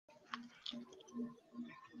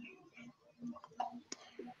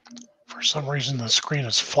For some reason, the screen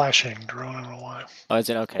is flashing, Drew. I don't know why. Oh, is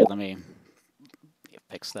it? Okay, let me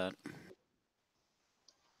fix that.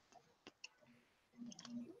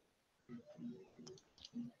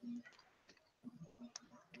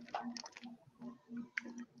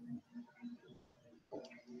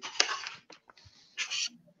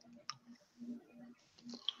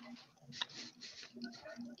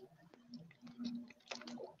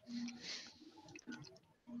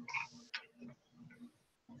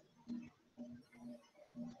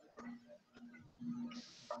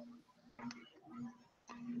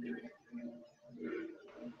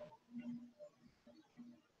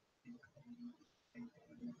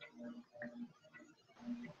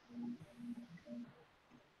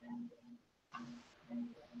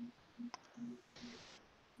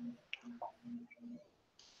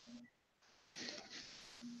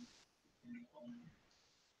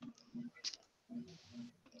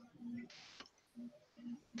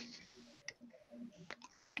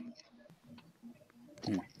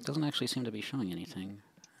 Doesn't actually seem to be showing anything.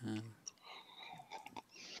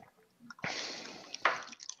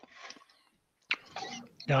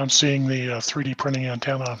 Yeah, I'm seeing the 3D printing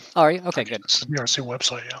antenna. Oh, are you? Okay, good. It's the DRC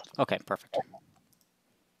website, yeah. Okay, perfect.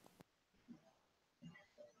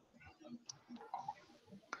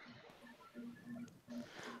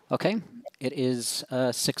 Okay, it is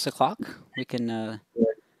 6 o'clock. We can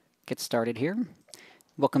get started here.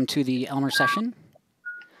 Welcome to the Elmer session.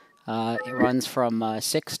 It runs from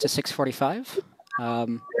 6 to 6:45.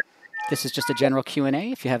 This is just a general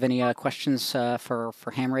Q&A. If you have any questions for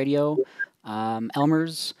ham radio,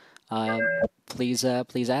 Elmers, please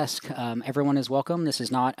ask. Everyone is welcome. This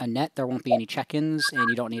is not a net. There won't be any check-ins, and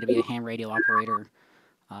you don't need to be a ham radio operator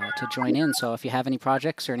to join in. So if you have any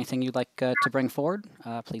projects or anything you'd like to bring forward,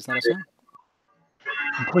 please let us know.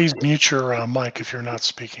 And please mute your mic if you're not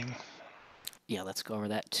speaking. Yeah, let's go over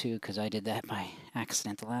that too, because I did that by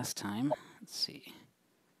accident the last time. Let's see.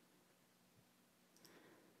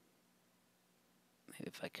 Maybe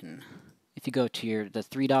if I can, if you go to the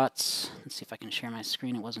three dots, let's see if I can share my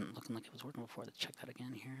screen. It wasn't looking like it was working before. Let's check that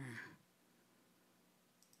again here.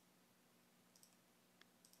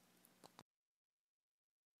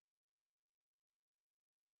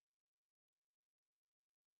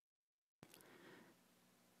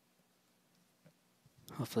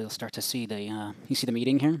 Hopefully you'll start to see the, you see the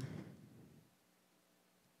meeting here?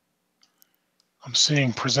 I'm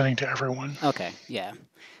seeing presenting to everyone. Okay, yeah.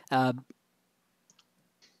 Down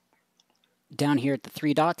here at the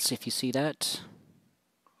three dots, if you see that,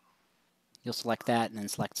 you'll select that and then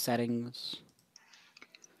select settings.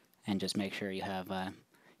 And just make sure you have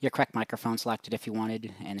your correct microphone selected if you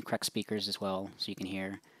wanted, and the correct speakers as well, so you can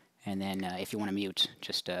hear. And then if you want to mute,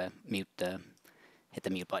 just hit the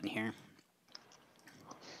mute button here.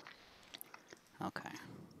 Okay.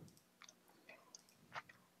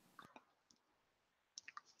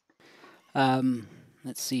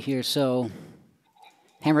 Let's see here. So,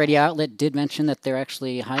 Ham Radio Outlet did mention that they're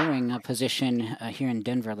actually hiring a position here in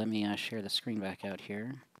Denver. Let me share the screen back out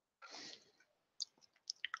here.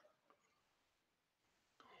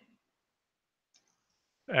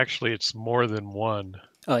 Actually, it's more than one.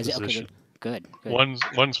 Oh, is it? Okay, good.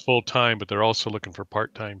 One's full-time, but they're also looking for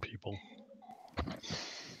part-time people.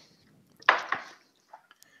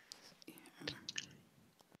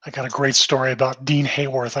 I got a great story about Dean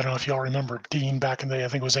Hayworth. I don't know if y'all remember Dean back in the day. I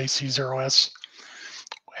think it was AC0S.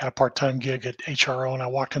 We had a part-time gig at HRO, and I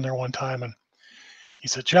walked in there one time, and he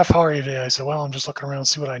said, "Jeff, how are you today?" I said, "Well, I'm just looking around to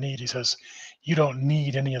see what I need." He says, "You don't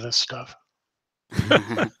need any of this stuff."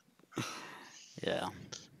 Yeah.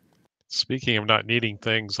 Speaking of not needing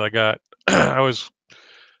things, I was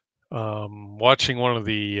watching one of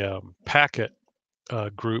the packet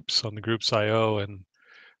groups on the groups.io, and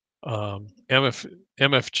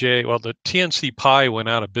MFJ, well, the TNC Pi went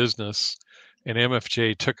out of business, and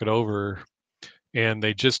MFJ took it over, and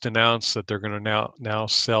they just announced that they're going to now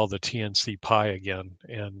sell the TNC Pi again,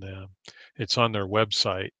 and it's on their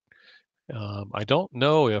website. I don't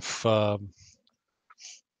know if,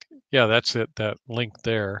 yeah, that's it, that link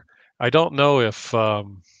there. I don't know if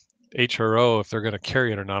HRO, if they're going to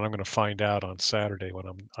carry it or not. I'm going to find out on Saturday when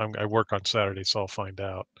I work on Saturday, so I'll find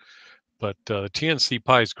out. But the TNC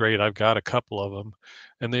Pi is great. I've got a couple of them,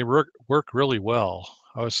 and they work really well.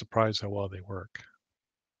 I was surprised how well they work.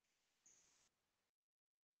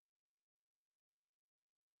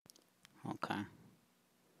 Okay.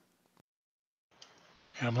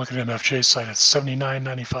 Yeah, I'm looking at MFJ's site. It's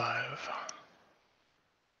 $79.95.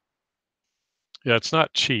 Yeah, it's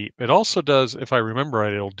not cheap. It also does, if I remember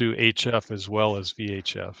right, it'll do HF as well as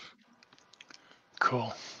VHF.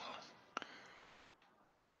 Cool.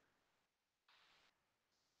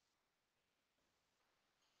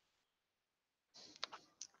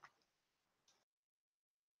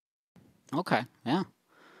 Okay, yeah.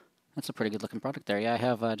 That's a pretty good looking product there. Yeah, I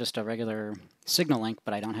have just a regular signal link,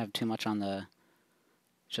 but I don't have too much on the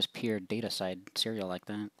just pure data side serial like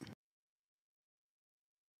that.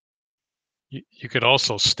 You could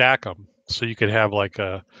also stack them, so you could have like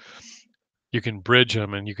you can bridge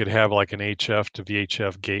them, and you could have like an HF to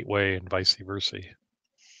VHF gateway and vice versa.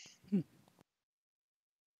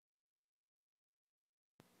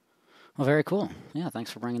 Well, very cool. Yeah,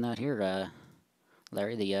 thanks for bringing that here,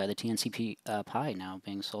 Larry. The TNCP Pi now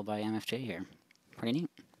being sold by MFJ here. Pretty neat.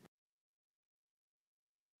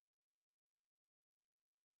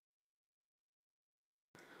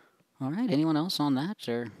 All right, anyone else on that,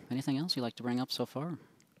 or anything else you'd like to bring up so far?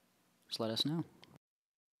 Just let us know.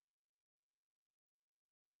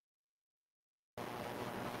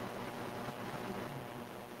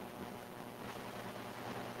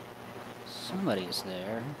 Somebody's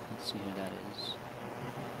there. Let's see who that is.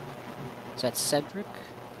 Is that Cedric?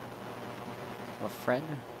 Or Fred?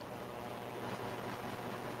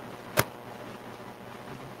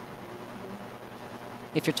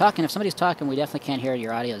 If you're talking, if somebody's talking, we definitely can't hear.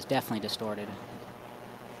 Your audio is definitely distorted.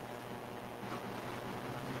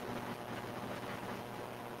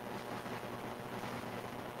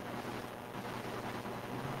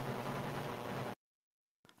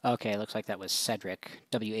 Okay, looks like that was Cedric,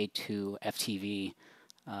 W0TX FTV.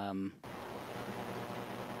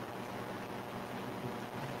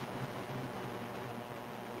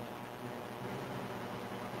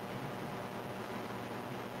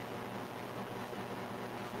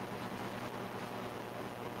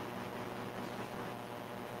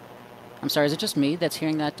 I'm sorry, is it just me that's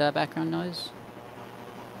hearing that background noise?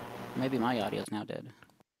 Maybe my audio's now dead.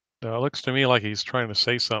 It looks to me like he's trying to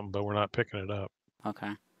say something, but we're not picking it up.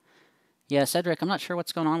 Okay. Yeah, Cedric, I'm not sure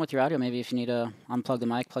what's going on with your audio. Maybe if you need to unplug the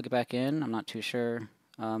mic, plug it back in. I'm not too sure.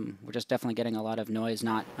 We're just definitely getting a lot of noise,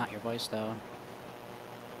 not your voice, though.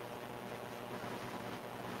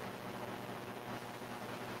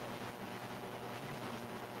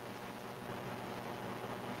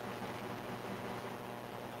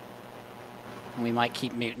 And we might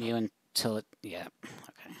keep muting you until it... Yeah,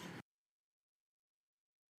 okay.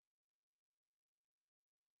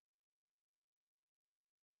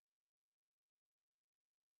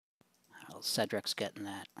 Well, Cedric's getting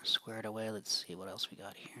that squared away. Let's see what else we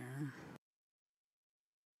got here.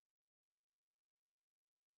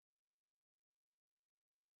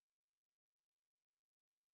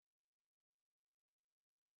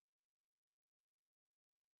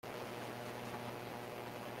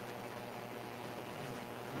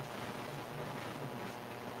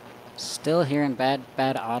 Still hearing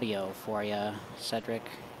bad audio for you, Cedric.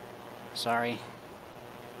 Sorry.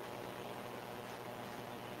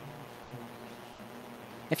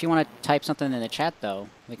 If you want to type something in the chat, though,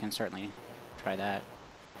 we can certainly try that.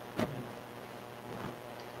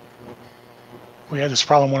 We had this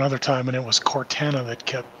problem one other time, and it was Cortana that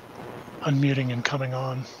kept unmuting and coming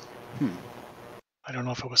on. I don't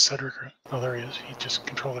know if it was Cedric or... Oh, there he is. He just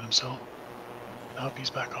controlled it himself. I hope he's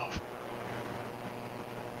back off.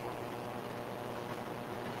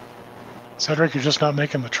 Cedric, you're just not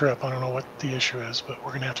making the trip. I don't know what the issue is, but we're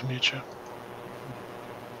going to have to mute you.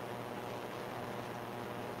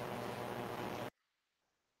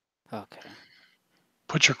 Okay.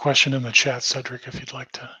 Put your question in the chat, Cedric, if you'd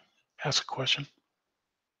like to ask a question.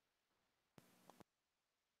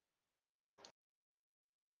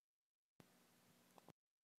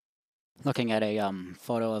 Looking at a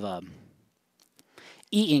photo of a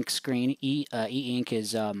e-ink screen. E-ink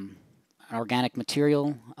is an organic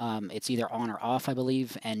material. It's either on or off, I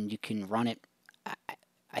believe, and you can run it,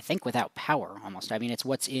 I think, without power almost. I mean, it's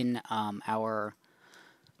what's in our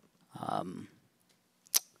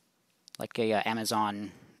like a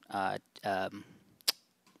Amazon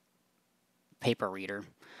paper reader.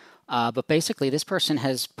 But basically, this person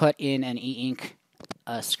has put in an e-ink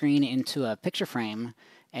screen into a picture frame,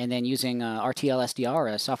 and then using RTL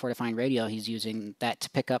SDR, a software-defined radio, he's using that to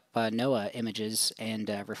pick up NOAA images and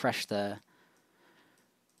refresh the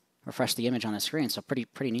image on the screen. So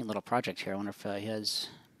pretty neat little project here. I wonder if he has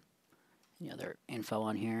any other info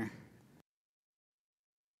on here.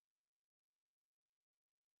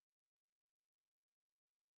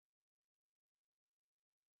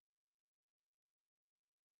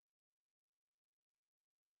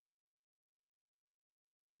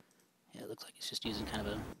 Yeah, it looks like he's just using kind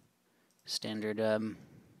of a standard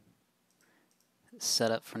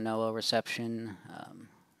setup for NOAA reception.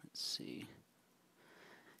 Let's see.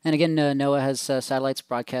 And again, NOAA has satellites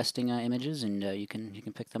broadcasting images, and you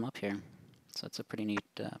can pick them up here. So it's a pretty neat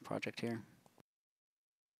project here.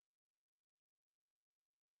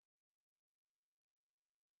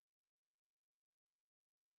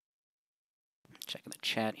 Checking the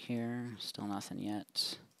chat here. Still nothing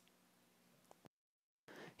yet.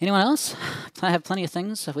 Anyone else? I have plenty of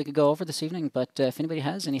things we could go over this evening, but if anybody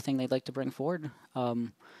has anything they'd like to bring forward,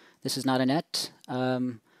 this is not a net.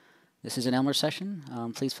 This is an Elmer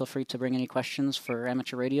session. Please feel free to bring any questions for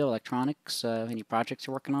amateur radio, electronics, any projects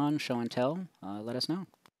you're working on, show and tell. Let us know.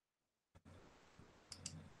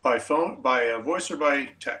 By phone, by voice, or by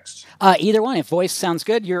text? Either one. If voice sounds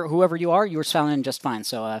good, whoever you are, you're sounding just fine.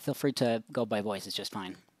 So feel free to go by voice. It's just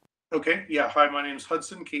fine. Okay. Yeah. Hi, my name is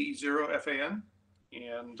Hudson, KE0FAN,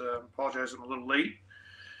 and apologize I'm a little late,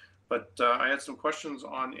 but I had some questions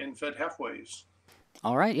on end-fed half-waves.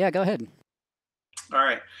 All right. Yeah, go ahead. All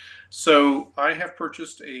right. So I have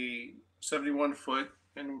purchased a 71-foot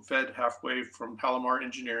end-fed half-wave from Palomar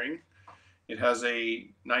Engineering. It has a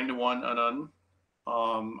 9-to-1 unun.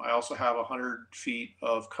 I also have 100 feet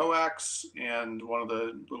of coax and one of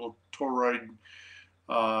the little toroid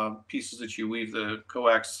pieces that you weave the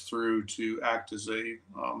coax through to act as a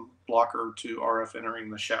blocker to RF entering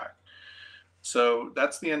the shack. So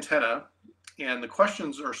that's the antenna, and the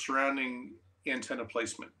questions are surrounding antenna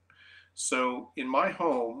placement. So in my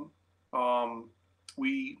home,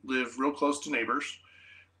 we live real close to neighbors,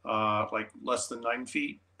 like less than 9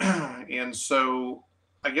 feet. And so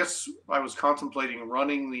I guess I was contemplating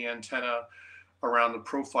running the antenna around the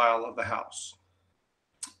profile of the house.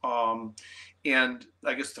 And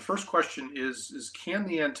I guess the first question is can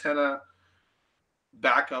the antenna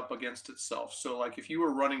back up against itself? So like if you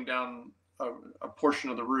were running down a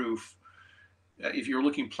portion of the roof, if you're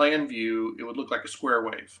looking plan view, it would look like a square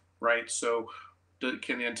wave, right? So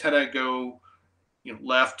can the antenna go,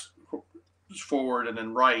 left, forward, and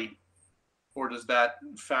then right? Or does that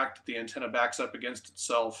fact that the antenna backs up against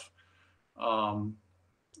itself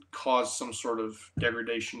cause some sort of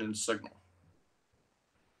degradation in signal?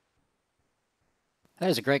 That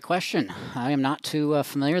is a great question. I am not too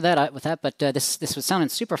familiar with that, but this was sounding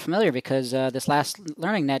super familiar because this last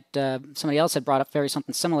learning net, somebody else had brought up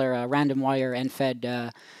something similar, random wire end fed.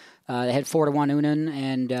 They had 4-to-1 Unan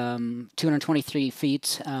and 223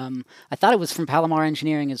 feet. I thought it was from Palomar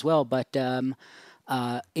Engineering as well, but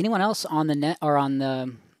anyone else on the net or on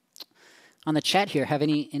the chat here have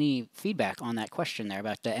any feedback on that question there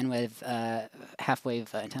about the N-wave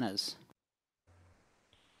half-wave antennas?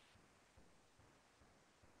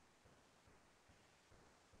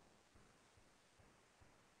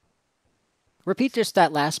 Repeat just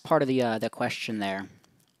that last part of the question there.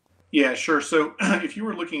 Yeah, sure. So if you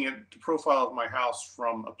were looking at the profile of my house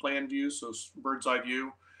from a plan view, so bird's eye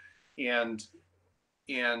view, and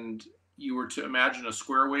you were to imagine a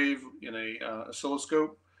square wave in a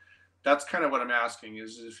oscilloscope, that's kind of what I'm asking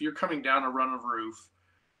is if you're coming down a run of roof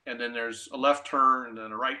and then there's a left turn and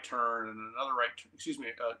then a right turn and another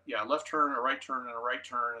left turn, a right turn, and a right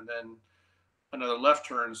turn, and then another left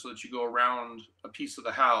turn so that you go around a piece of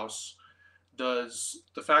the house, does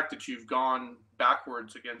the fact that you've gone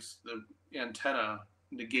backwards against the antenna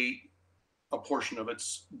negate a portion of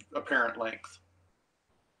its apparent length?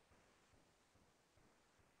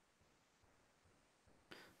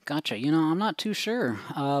 Gotcha. I'm not too sure.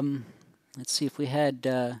 Let's see if we had,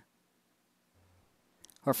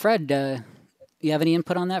 or Fred, you have any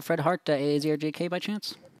input on that? Fred Hart, AAZ or JK by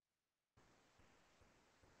chance?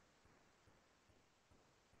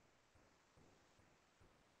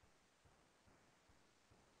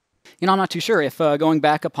 I'm not too sure if going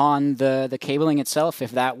back upon the cabling itself,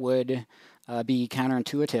 if that would be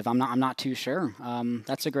counterintuitive. I'm not too sure.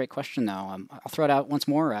 That's a great question, though. I'll throw it out once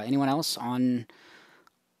more. Anyone else on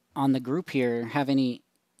the group here have any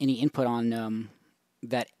input on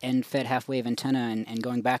that end-fed half-wave antenna and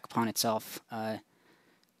going back upon itself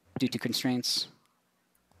due to constraints?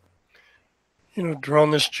 Drone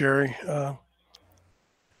this, Jerry.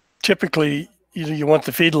 Typically, you want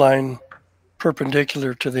the feed line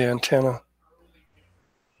perpendicular to the antenna.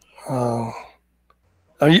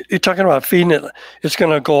 Are you talking about feeding it? It's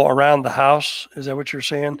going to go around the house. Is that what you're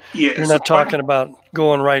saying? Yeah. You're not talking about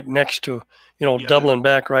going right next to, doubling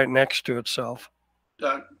back right next to itself.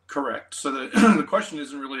 Correct. So the question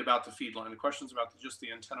isn't really about the feed line. The question is about just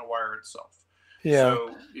the antenna wire itself. Yeah.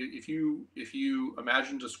 So if you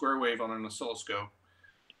imagined a square wave on an oscilloscope,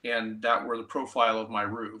 and that were the profile of my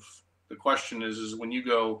roof, the question is when you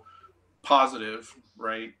go positive,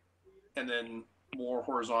 right, and then more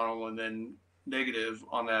horizontal and then negative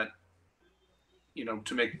on that,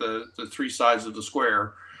 to make the three sides of the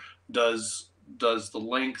square, does the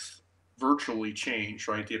length virtually change,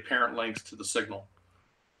 right? The apparent length to the signal.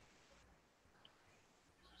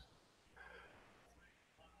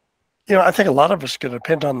 I think a lot of it's going to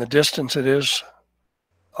depend on the distance it is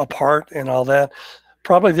apart and all that.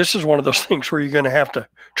 probably this is one of those things where you're going to have to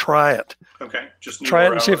try it. Okay, just Try it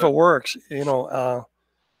noodle and see around if with it works. You know,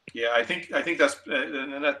 Yeah, I think that's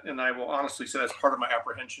and I will honestly say that's part of my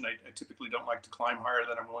apprehension. I typically don't like to climb higher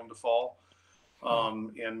than I'm willing to fall.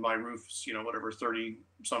 And my roof's, you know, whatever, 30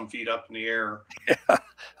 some feet up in the air. yeah,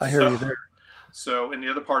 I hear you there. So, and the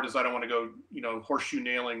other part is I don't want to go, you know, horseshoe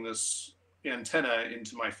nailing this antenna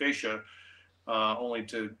into my fascia, only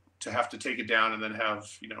to have to take it down and then have,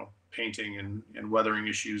 you know, painting and weathering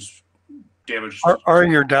issues, damage. Are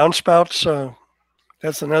your downspouts?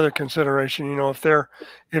 That's another consideration. You know,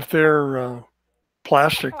 if they're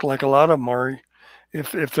plastic, like a lot of them are,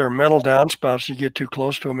 if they're metal downspouts, you get too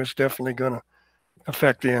close to them, it's definitely going to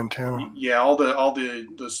affect the antenna. Yeah, all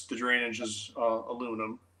the drainage is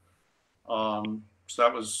aluminum. So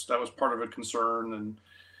that was part of a concern, and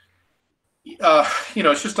you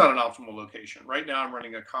know, it's just not an optimal location. Right now, I'm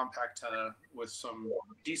running a compact antenna with some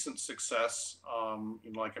decent success. You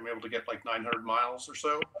know, like I'm able to get like 900 miles or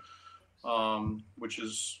so, which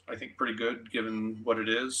is, I think, pretty good given what it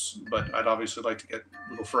is. But I'd obviously like to get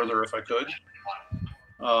a little further if I could.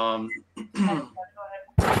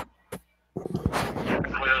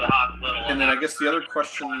 And then I guess the other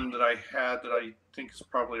question that I had that I think is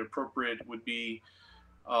probably appropriate would be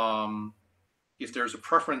if there's a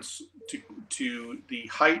preference to the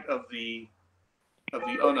height of the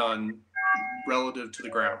unun relative to the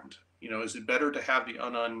ground. You know, is it better to have the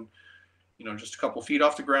unun, you know, just a couple feet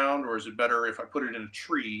off the ground, or is it better if I put it in a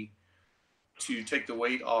tree to take the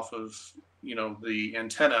weight off of, you know, the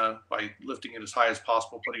antenna by lifting it as high as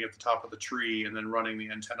possible, putting it at the top of the tree, and then running the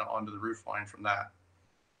antenna onto the roof line from that?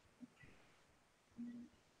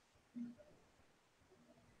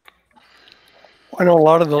 I know a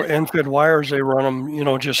lot of the end-fed wires, they run them, you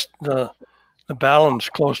know, just the balance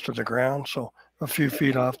close to the ground, so a few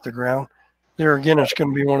feet off the ground. There again, it's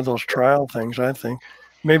going to be one of those trial things, I think.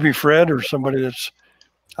 Maybe Fred or somebody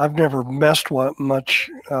I've never messed much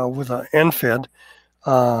with an end-fed,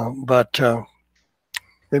 but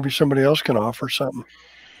maybe somebody else can offer something.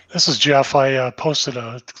 This is Jeff. I posted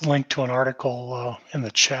a link to an article in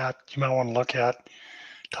the chat you might want to look at.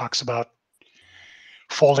 Talks about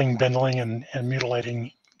folding, bending, and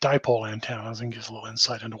mutilating dipole antennas, and gives a little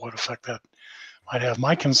insight into what effect that might have.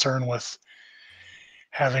 My concern with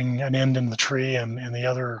having an end in the tree and the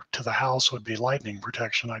other to the house would be lightning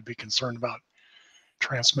protection. I'd be concerned about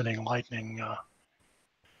transmitting lightning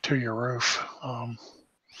to your roof.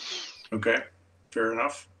 Okay, fair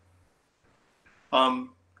enough.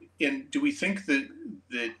 And do we think that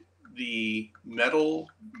the metal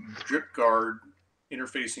drip guard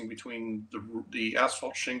interfacing between the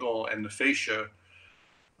asphalt shingle and the fascia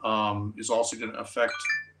is also going to affect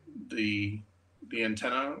the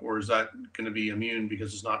antenna, or is that going to be immune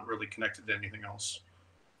because it's not really connected to anything else?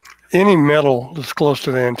 Any metal that's close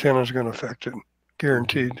to the antenna is going to affect it,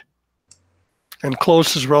 guaranteed. And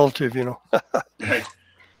close is relative, you know. Right.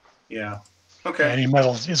 Yeah. Okay. Any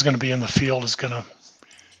metal is going to be in the field is going to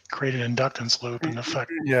create an inductance loop and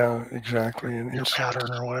affect Yeah, exactly. And your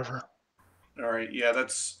pattern or whatever. All right. Yeah,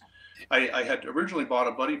 I had originally bought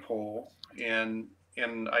a buddy pole, and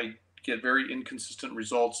I get very inconsistent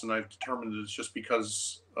results, and I've determined that it's just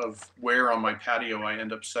because of where on my patio I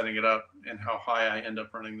end up setting it up and how high I end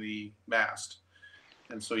up running the mast.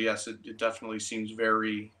 And so, yes, it definitely seems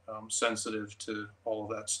very sensitive to all of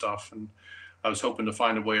that stuff. And I was hoping to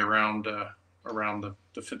find a way around the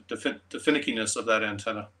finickiness of that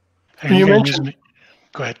antenna. Hey, you mentioned,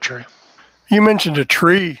 go ahead, Jerry. You mentioned a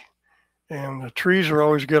tree, and the trees are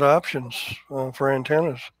always good options for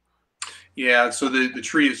antennas. Yeah, so the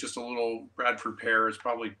tree is just a little Bradford pear. It's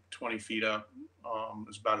probably 20 feet up.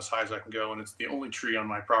 It's about as high as I can go, and it's the only tree on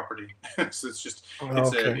my property. So it's just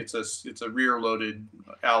it's a rear loaded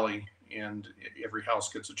alley, and every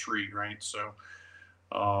house gets a tree, right? So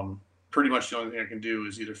pretty much the only thing I can do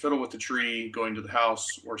is either fiddle with the tree going to the house,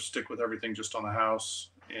 or stick with everything just on the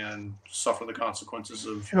house and suffer the consequences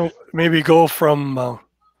of, you know, maybe go from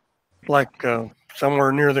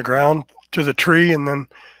somewhere near the ground to the tree, and then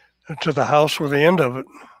to the house with the end of it,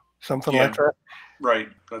 something like that. Right.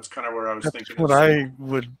 That's kind of where I was thinking. That's what I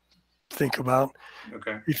would think about.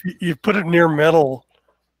 Okay. If you put it near metal,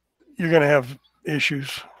 you're going to have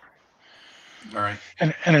issues. All right.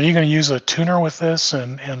 And are you going to use a tuner with this,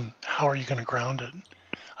 and how are you going to ground it?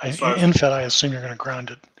 InFed, I assume you're going to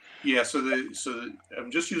ground it. Yeah. So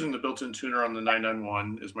I'm just using the built-in tuner on the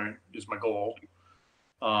 991 is my goal.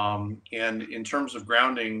 And in terms of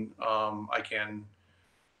grounding, I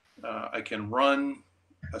can run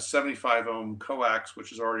a 75 ohm coax,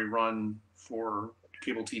 which is already run for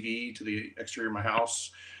cable TV to the exterior of my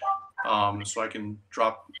house. So I can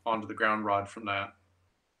drop onto the ground rod from that.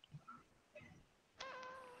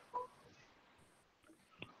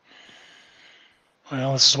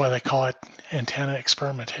 Well, this is why they call it antenna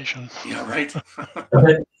experimentation. Yeah, right.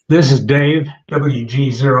 This is Dave,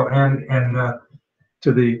 WG0N, and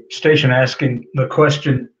to the station asking the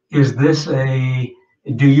question,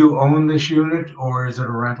 do you own this unit or is it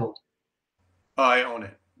a rental? I own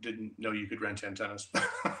it. Didn't know you could rent antennas.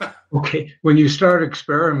 Okay, when you start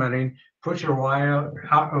experimenting, put your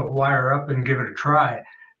wire up and give it a try.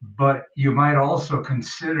 But you might also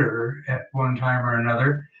consider at one time or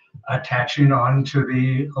another attaching on to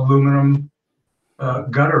the aluminum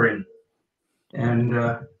guttering.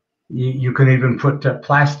 And you can even put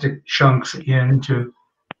plastic chunks in to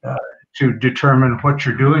determine what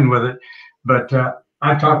you're doing with it. But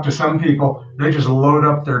I've talked to some people, they just load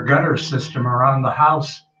up their gutter system around the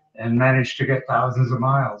house and manage to get thousands of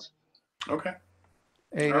miles. Okay.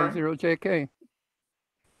 880JK.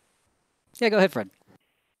 Yeah, go ahead, Fred.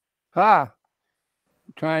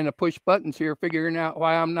 Trying to push buttons here, figuring out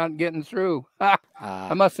why I'm not getting through.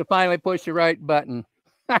 I must have finally pushed the right button.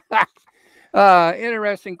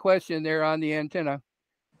 Interesting question there on the antenna.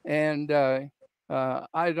 And I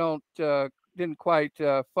didn't quite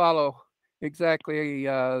follow exactly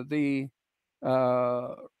the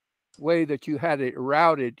way that you had it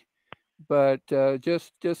routed, but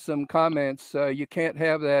just some comments. You can't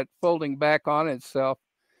have that folding back on itself.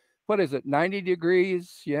 What is it, 90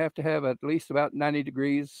 degrees? You have to have at least about 90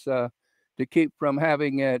 degrees to keep from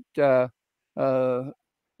having it, the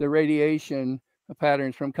radiation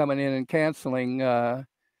patterns from coming in and canceling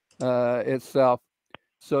itself.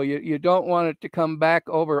 So you don't want it to come back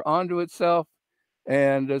over onto itself.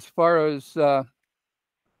 And as far as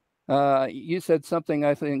you said something,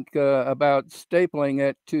 I think, about stapling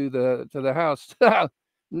it to the house.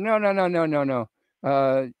 No.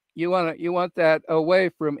 You want that away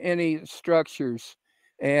from any structures,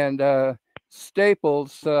 and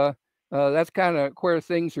staples. That's kind of where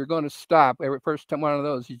things are going to stop. Every first time one of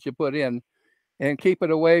those you put in, and keep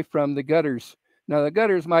it away from the gutters. Now the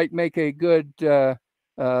gutters might make a good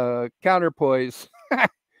counterpoise,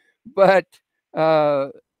 but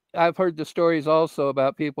I've heard the stories also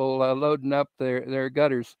about people loading up their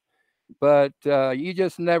gutters, but you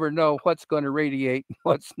just never know what's going to radiate and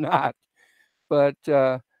what's not. But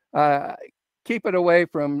keep it away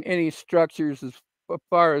from any structures as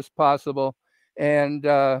far as possible, and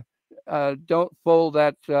don't fold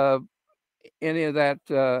that any of that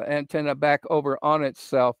antenna back over on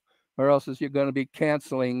itself, or else you're going to be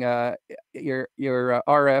canceling your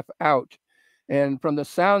RF out. And from the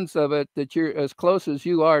sounds of it, that you're as close as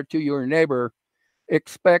you are to your neighbor,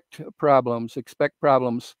 expect problems.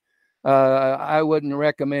 I wouldn't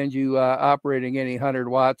recommend you operating any 100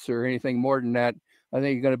 watts or anything more than that. I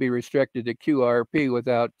think you're going to be restricted to QRP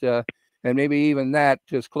without, and maybe even that,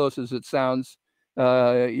 as close as it sounds,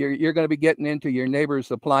 you're going to be getting into your neighbor's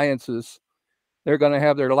appliances. They're going to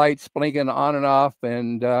have their lights blinking on and off,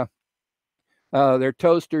 and their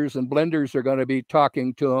toasters and blenders are going to be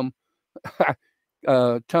talking to them,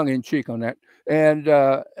 tongue in cheek on that. And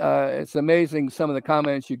it's amazing some of the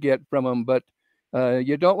comments you get from them, but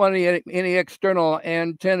you don't want any external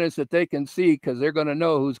antennas that they can see, because they're going to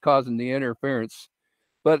know who's causing the interference.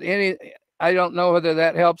 But I don't know whether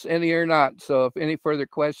that helps any or not. So if any further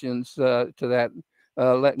questions to that,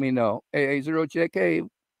 let me know. AA0JK.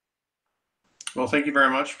 Well, thank you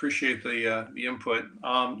very much. Appreciate the input.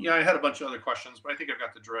 Yeah, I had a bunch of other questions, but I think I've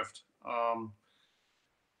got the drift. I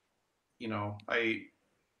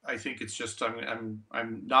think it's just I'm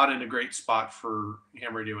not in a great spot for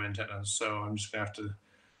ham radio antennas, so I'm just gonna have to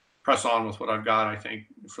press on with what I've got, I think,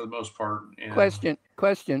 for the most part. And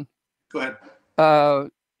Question. Go ahead.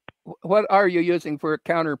 What are you using for a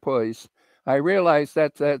counterpoise? I realize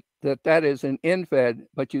that is an in-fed,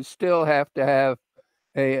 but you still have to have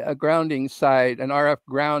a grounding side, an RF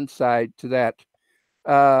ground side to that.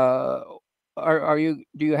 Do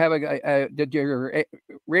you have did your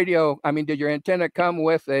radio, did your antenna come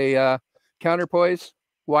with a counterpoise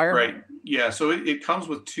wire? Right. Yeah. So it comes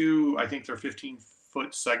with two, I think they're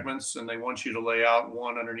 15-foot segments, and they want you to lay out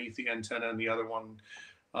one underneath the antenna and the other one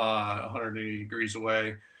 180 degrees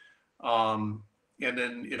away. And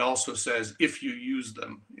then it also says if you use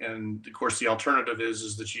them. And of course, the alternative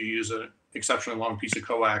is that you use an exceptionally long piece of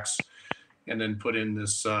coax and then put in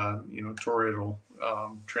this toroidal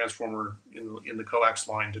transformer in the coax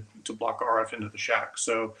line to block RF into the shack.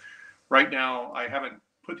 So right now I haven't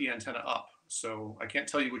put the antenna up, so I can't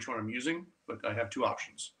tell you which one I'm using, but I have two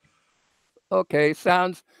options. Okay,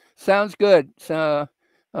 sounds good. So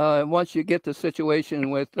once you get the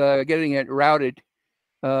situation with getting it routed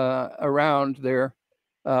around there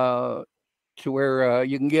to where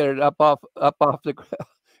you can get it up off the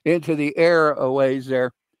into the air a ways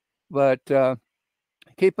there, but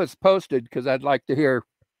keep us posted, because I'd like to hear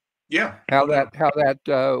Yeah. how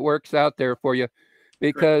that works out there for you,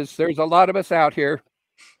 because there's a lot of us out here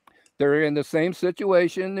that are in the same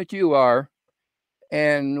situation that you are,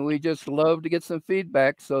 and we just love to get some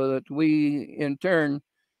feedback so that we in turn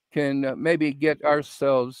can maybe get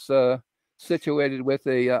ourselves situated with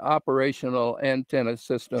a operational antenna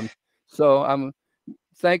system. So I'm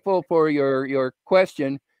thankful for your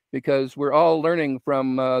question, because we're all learning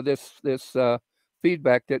from this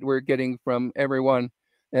feedback that we're getting from everyone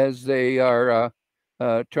as they are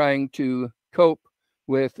trying to cope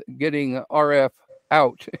with getting RF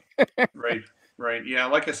out. Right, right. Yeah,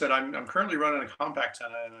 like I said, I'm currently running a compact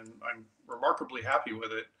antenna, and I'm remarkably happy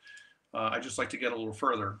with it. I just like to get a little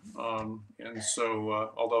further. And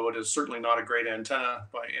so, although it is certainly not a great antenna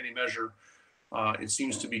by any measure, it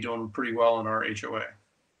seems to be doing pretty well in our HOA.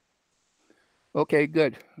 Okay,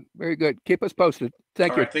 good. Very good. Keep us posted.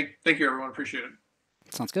 Thank you. All right, thank you, everyone. Appreciate it.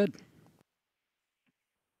 Sounds good.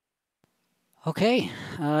 Okay,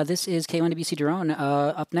 this is K1WC Drone.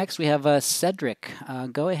 Up next, we have Cedric.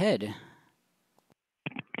 Go ahead.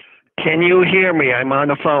 Can you hear me? I'm on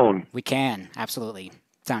the phone. We can, absolutely.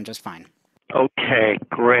 Sound just fine. Okay,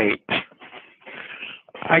 great.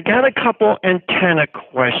 I got a couple antenna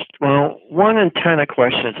questions. Well, one antenna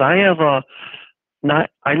questions. I live in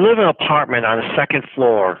an apartment on the second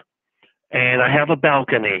floor, and I have a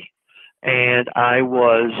balcony, and I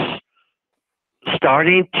was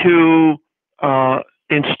starting to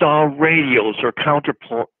install radios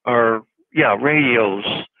radios.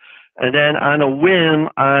 And then on a whim,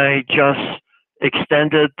 I just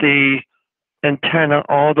extended the antenna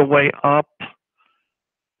all the way up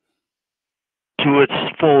to its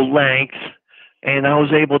full length, and I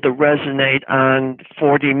was able to resonate on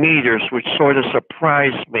 40 meters, which sort of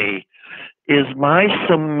surprised me. Is my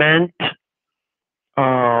cement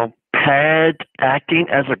pad acting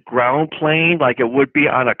as a ground plane like it would be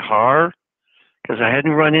on a car? Because I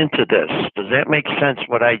hadn't run into this. Does that make sense,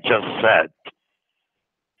 what I just said?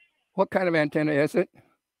 What kind of antenna is it?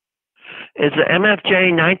 It's an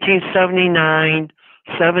MFJ 1979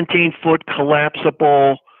 17-foot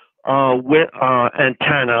collapsible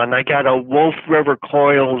antenna, and I got a Wolf River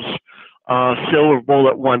Coils Silver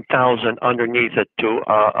Bullet 1000 underneath it to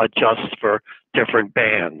adjust for different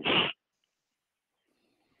bands.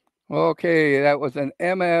 Okay, that was an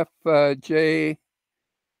MFJ.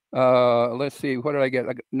 Let's see, what did I get?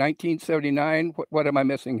 Like 1979. What am I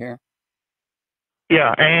missing here?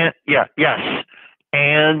 Yeah, yes.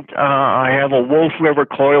 And I have a Wolf River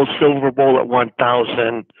Coil Silver Bullet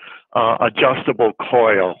 1000 adjustable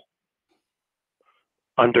coil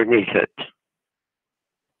underneath it.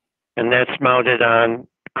 And that's mounted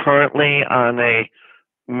currently on a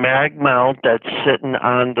mag mount that's sitting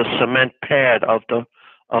on the cement pad of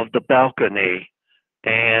the balcony.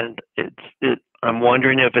 And I'm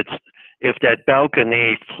wondering if that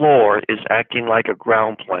balcony floor is acting like a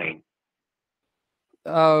ground plane.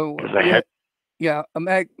 Yeah, a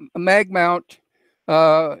mag mount.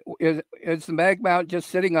 Is the mag mount just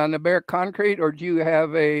sitting on the bare concrete, or do you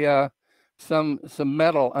have some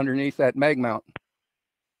metal underneath that mag mount?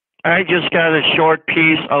 I just got a short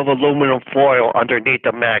piece of aluminum foil underneath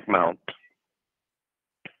the mag mount.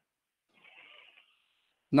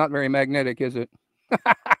 Not very magnetic, is it?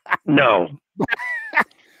 No.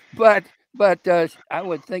 But I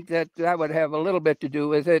would think that would have a little bit to do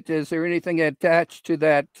with it. Is there anything attached to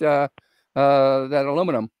that that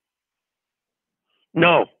aluminum?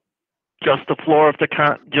 No, just the floor of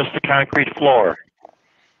just the concrete floor.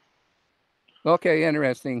 Okay,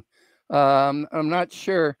 interesting. I'm not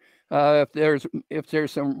sure if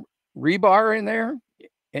there's some rebar in there.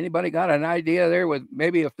 Anybody got an idea there with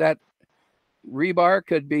maybe if that rebar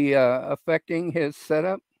could be affecting his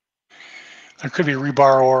setup? There could be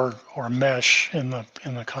rebar or mesh in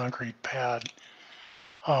the concrete pad.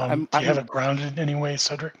 Do you have it grounded anyway,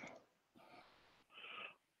 Cedric?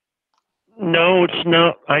 No, it's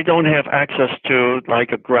not. I don't have access to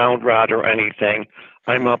like a ground rod or anything.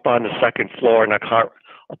 I'm up on the second floor in a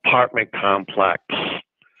apartment complex.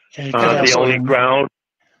 Yeah, the only ground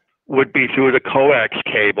would be through the coax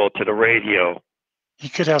cable to the radio. You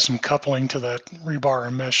could have some coupling to that rebar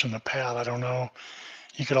or mesh in the pad. I don't know.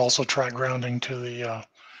 You could also try grounding to the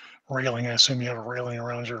railing. I assume you have a railing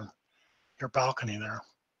around your balcony there.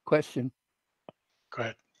 Question. Go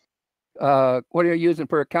ahead. What are you using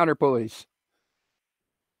for counterpulleys?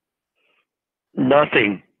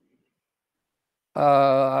 Nothing.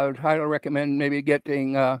 I would highly recommend maybe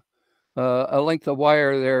getting a length of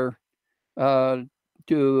wire there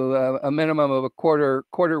to a minimum of a quarter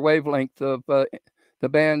wavelength of the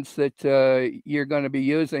bands that you're going to be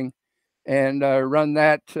using, and run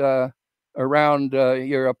that around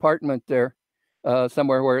your apartment there,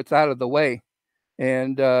 somewhere where it's out of the way,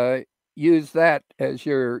 and use that as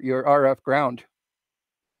your RF ground.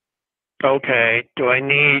 Okay. Do I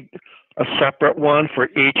need a separate one for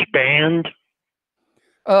each band?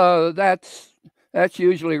 That's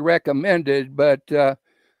usually recommended, but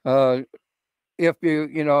if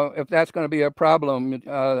if that's going to be a problem,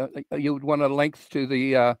 you would want to link to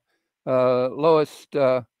the lowest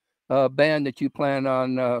band that you plan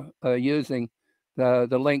on using.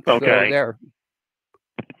 The links there.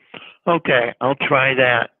 Okay, I'll try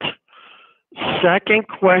that. Second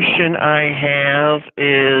question I have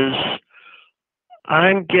is,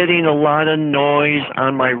 I'm getting a lot of noise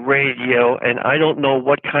on my radio, and I don't know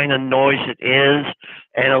what kind of noise it is.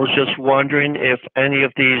 And I was just wondering if any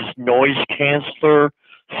of these noise canceller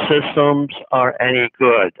systems are any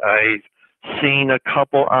good. I've seen a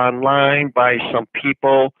couple online by some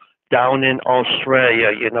people down in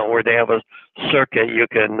Australia, where they have a circuit you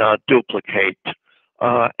can duplicate.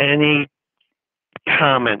 Any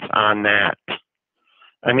comments on that?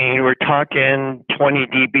 I mean, we're talking 20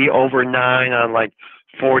 dB over 9 on like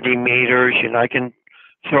 40 meters, and I can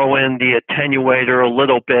throw in the attenuator a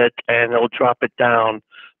little bit and it'll drop it down,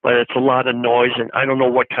 but it's a lot of noise, and I don't know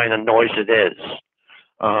what kind of noise it is.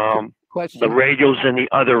 Question. The radio's in the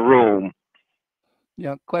other room.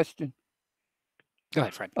 Yeah, question. Go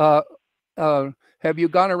ahead, Fred. Have you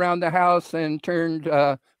gone around the house and turned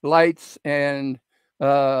lights and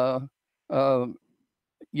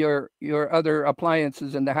your other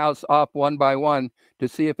appliances in the house off one by one to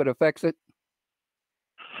see if it affects it?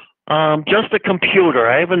 Just the computer.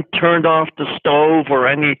 I haven't turned off the stove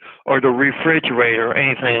or the refrigerator or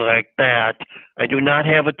anything like that. I do not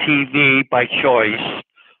have a TV by choice.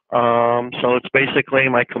 So it's basically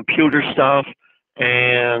my computer stuff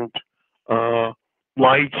and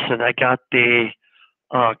lights, and I got the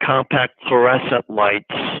compact fluorescent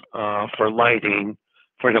lights for lighting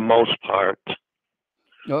for the most part.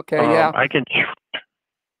 Okay, yeah. I can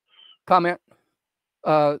comment.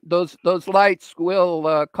 Those lights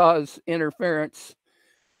will cause interference.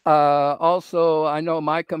 Also, I know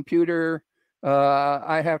my computer,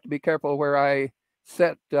 I have to be careful where I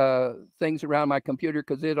set things around my computer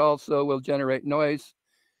because it also will generate noise.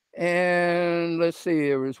 And let's see,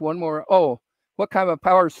 there was one more. Oh, what kind of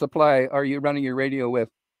power supply are you running your radio with?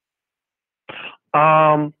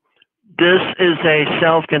 This is a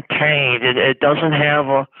self-contained. It doesn't have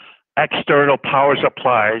a external power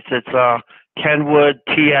supply. It's a Kenwood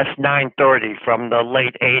TS930 from the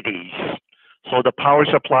late 80s. So the power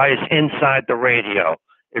supply is inside the radio.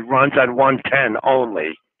 It runs on 110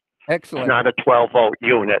 only. Excellent. It's not a 12-volt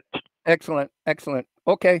unit. Excellent. Excellent.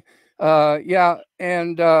 Okay. Yeah.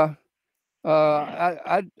 And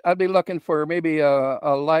I'd be looking for maybe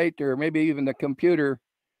a light or maybe even the computer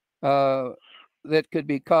that could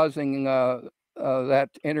be causing that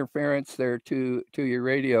interference there to your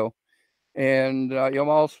radio. And you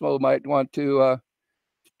also might want to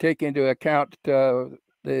take into account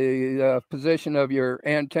the position of your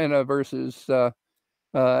antenna versus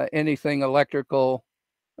anything electrical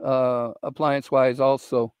appliance-wise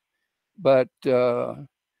also. But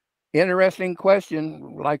interesting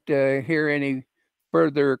question. I'd like to hear any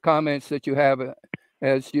further comments that you have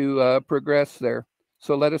as you progress there.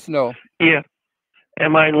 So let us know. Yeah.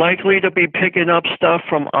 Am I likely to be picking up stuff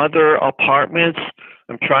from other apartments?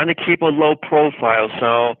 I'm trying to keep a low profile,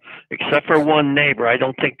 so except for one neighbor, I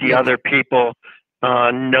don't think the other people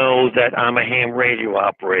know that I'm a ham radio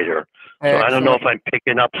operator. So Excellent. I don't know if I'm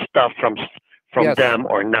picking up stuff from Yes. them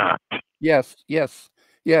or not. Yes.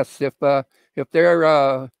 If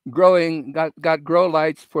they're growing, got grow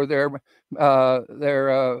lights for their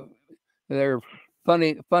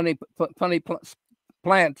funny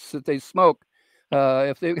plants that they smoke.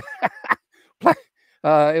 If they,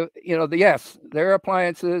 yes, their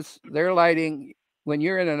appliances, their lighting. When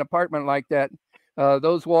you're in an apartment like that,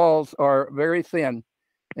 those walls are very thin,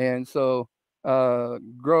 and so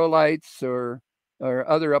grow lights or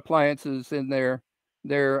other appliances in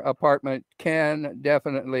their apartment can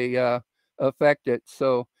definitely affect it.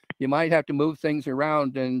 So you might have to move things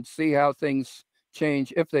around and see how things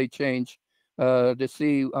change, if they change, to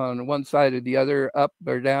see on one side or the other, up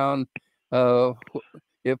or down.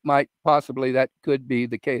 If might possibly that could be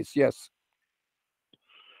the case. Yes.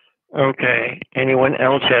 Okay. Anyone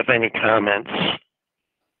else have any comments?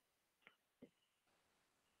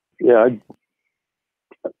 Yeah,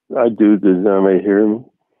 I do. Does anybody hear me?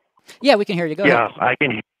 Yeah, we can hear you. Go ahead. Yeah, I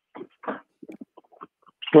can hear.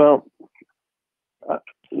 Well, at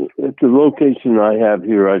the location I have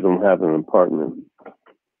here, I don't have an apartment.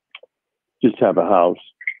 Just have a house.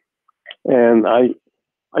 And I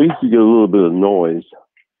used to get a little bit of noise,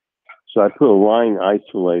 so I put a line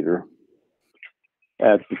isolator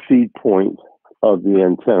at the feed point of the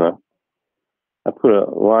antenna. I put a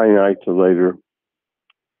line isolator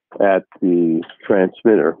at the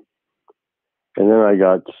transmitter, and then I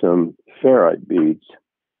got some ferrite beads,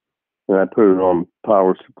 and I put it on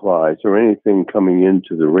power supplies or anything coming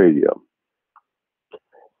into the radio.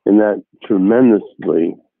 And that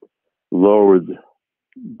tremendously lowered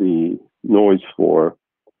the noise floor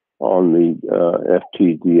on the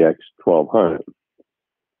FTDX 1200.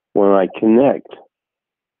 When I connect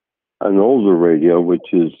an older radio,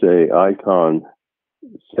 which is a Icon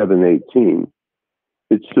 718,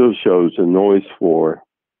 it still shows a noise floor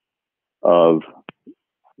of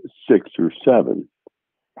 6 or 7,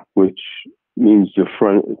 which means the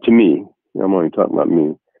front, to me, I'm only talking about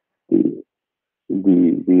me,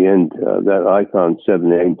 the end, that Icon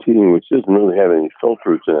 718, which doesn't really have any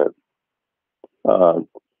filters in it,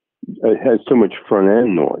 it has so much front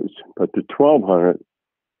end noise, but the 1200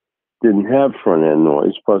 didn't have front end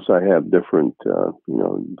noise. Plus, I have different,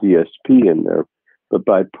 DSP in there. But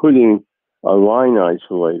by putting a line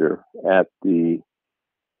isolator at the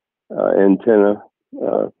antenna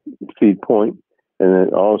feed point, and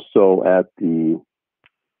then also at the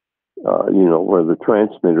where the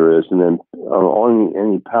transmitter is, and then on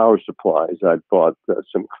any power supplies, I bought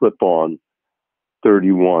some clip-on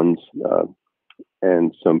 31s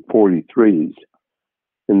and some 43s,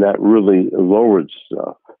 and that really lowered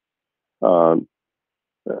stuff.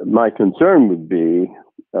 My concern would be,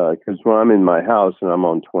 because when I'm in my house and I'm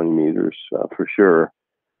on 20 meters for sure,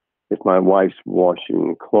 if my wife's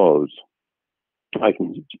washing clothes, I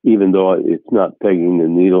can, even though it's not pegging the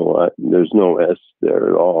needle, there's no S there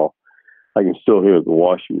at all, I can still hear the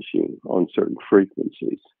washing machine on certain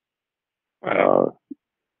frequencies.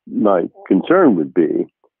 My concern would be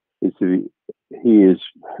is that he is,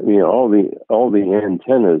 all the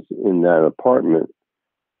antennas in that apartment,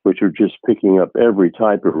 which are just picking up every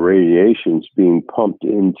type of radiations being pumped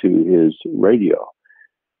into his radio.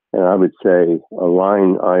 And I would say a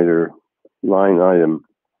line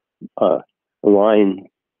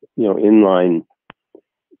inline,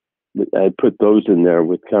 I put those in there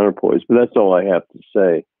with counterpoise, but that's all I have to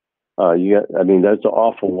say. That's an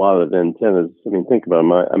awful lot of antennas. Think about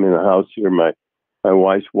it. I'm in a house here. My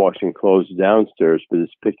wife's washing clothes downstairs, but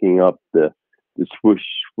it's picking up the swoosh,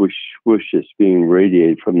 swoosh, swoosh that's being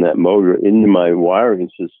radiated from that motor into my wiring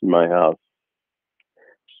system in my house,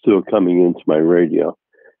 still coming into my radio.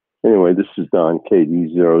 Anyway, this is Don,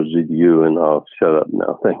 KD0ZU, and I'll shut up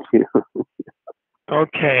now. Thank you.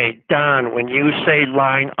 Okay, Don, when you say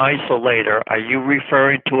line isolator, are you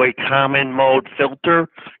referring to a common mode filter,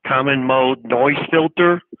 common mode noise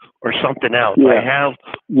filter, or something else? Yeah. I have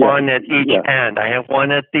one at each end. I have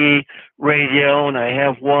one at the radio, and I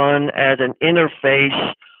have one at an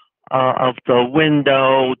interface of the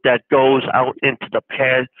window that goes out into the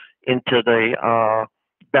pad, into the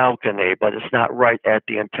balcony, but it's not right at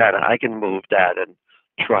the antenna. I can move that and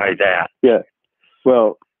try that. Yeah.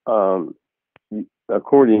 Well,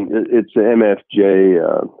 it's an MFJ,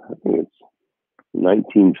 I think it's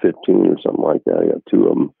 1915 or something like that. I got two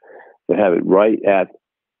of them. I have it right at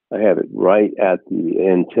the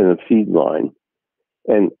antenna feed line.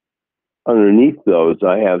 And underneath those,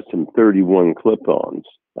 I have some 31 clip-ons.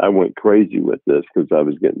 I went crazy with this because I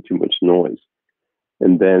was getting too much noise.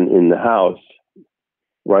 And then in the house,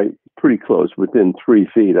 right, pretty close, within 3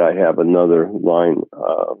 feet, I have another line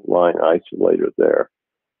isolator there.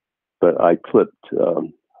 But I clipped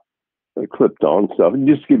on stuff. And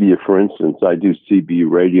just to give you, for instance, I do CB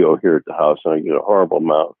radio here at the house, and I get a horrible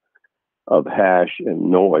amount of hash and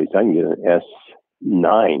noise. I can get an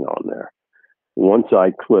S9 on there. Once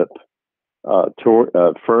I clip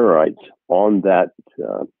ferrites on that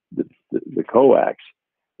the coax,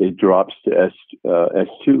 it drops to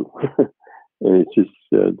S2, and it's just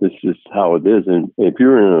this is how it is. And if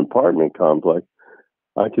you're in an apartment complex,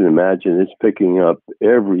 I can imagine it's picking up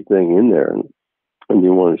everything in there, and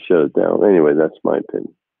you want to shut it down. Anyway, that's my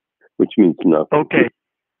opinion, which means nothing. Okay.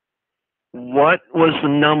 What was the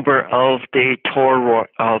number of the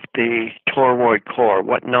toroid core?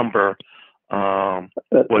 What number was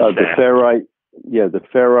that? The ferrite. Yeah, the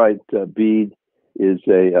ferrite bead is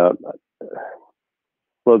a.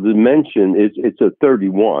 Well, the dimension is it's a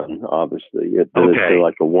 31, obviously. It's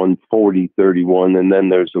like a 140 31, and then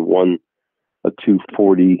there's a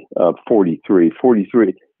 240 43.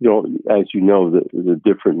 43. As you know, the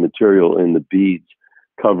different material in the beads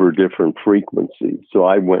cover different frequencies. So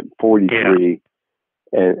I went 43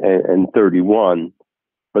 and 31.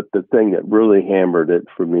 But the thing that really hammered it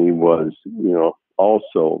for me was,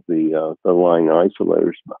 also the line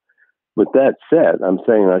isolators. With that said, I'm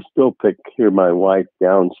saying I still hear my wife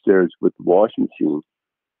downstairs with the washing machine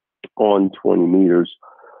on 20 meters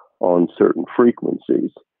on certain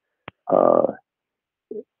frequencies.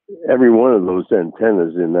 Every one of those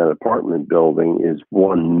antennas in that apartment building is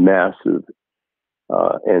one massive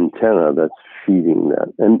antenna that's feeding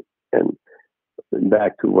that. And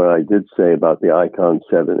back to what I did say about the Icon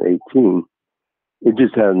 718, it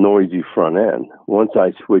just had a noisy front end. Once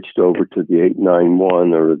I switched over to the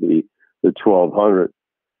 891 or the 1200,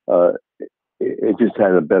 it just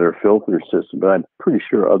had a better filter system. But I'm pretty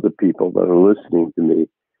sure other people that are listening to me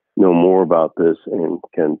know more about this and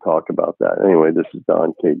can talk about that. Anyway, this is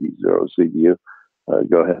Don, KD0CDU.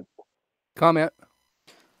 Go ahead. Comment.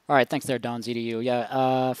 All right, thanks there, Don ZDU.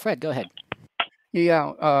 Yeah, Fred, go ahead.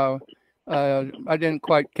 Yeah, I didn't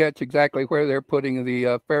quite catch exactly where they're putting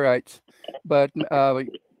the ferrites, but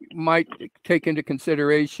might take into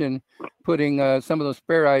consideration putting some of those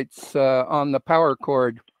ferrites on the power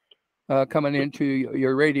cord coming into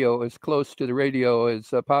your radio, as close to the radio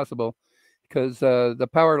as possible, because the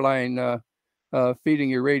power line feeding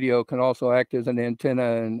your radio can also act as an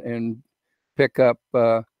antenna and pick up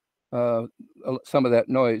some of that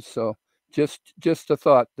noise. So just a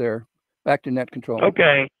thought there. Back to net control.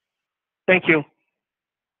 Okay. Thank you.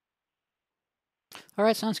 All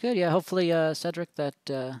right, sounds good. Yeah, hopefully, Cedric, that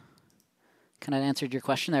kind of answered your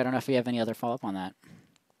question there. I don't know if you have any other follow-up on that.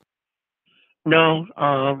 No,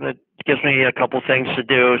 it gives me a couple things to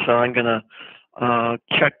do, so I'm gonna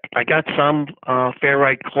check. I got some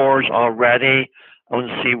ferrite cores already. I want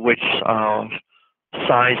to see which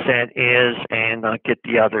size that is and get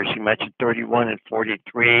the others. You mentioned 31 and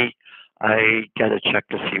 43. I gotta check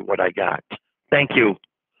to see what I got. Thank you.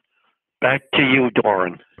 Back to you,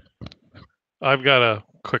 Doran. I've got a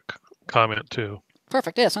quick comment too.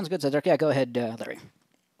 Perfect. Yeah, sounds good, Cedric. Yeah, go ahead, Larry.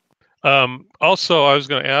 Also, I was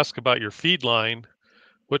going to ask about your feed line,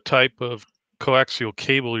 what type of coaxial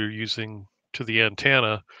cable you're using to the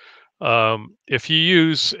antenna. If you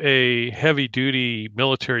use a heavy-duty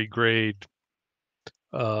military-grade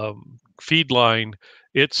feed line,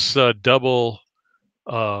 it's double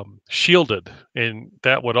shielded, and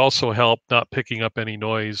that would also help not picking up any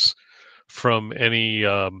noise from any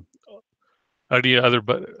other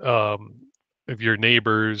of your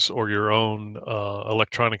neighbors or your own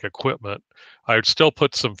electronic equipment. I would still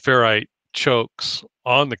put some ferrite chokes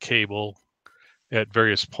on the cable at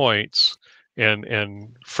various points,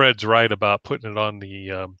 and Fred's right about putting it on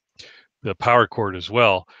the power cord as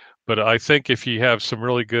well. But I think if you have some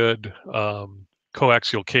really good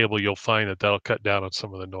coaxial cable, you'll find that that'll cut down on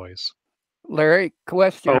some of the noise. Larry,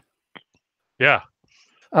 question. Yeah.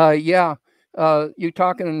 Yeah. You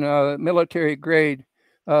talking military grade.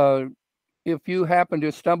 If you happen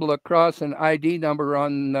to stumble across an ID number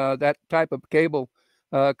on that type of cable,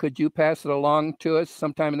 could you pass it along to us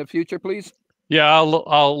sometime in the future, please? Yeah,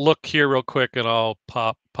 I'll look here real quick and I'll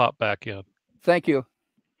pop back in. Thank you.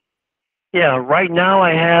 Yeah, right now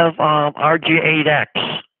I have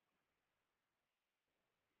RG8X.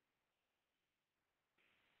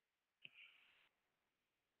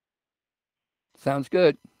 Sounds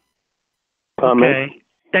good. Okay.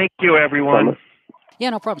 Thank you, everyone.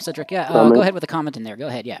 Yeah, no problem, Cedric. Yeah, go ahead with a comment in there. Go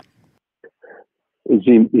ahead, yeah. Is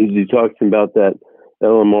he talking about that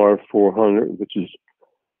LMR 400, which is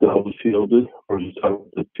double shielded, or is he talking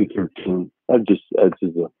about the 213?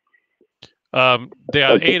 The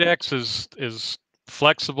 8X is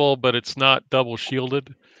flexible, but it's not double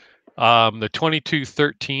shielded. The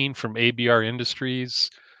 2213 from ABR Industries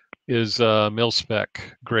is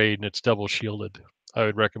mil-spec grade, and it's double shielded. I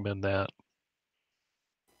would recommend that.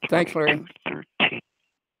 Thanks, Larry.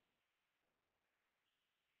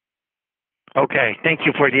 Okay, thank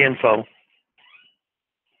you for the info.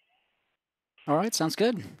 All right, sounds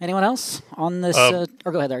good. Anyone else on this? Or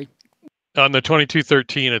go ahead, Larry. On the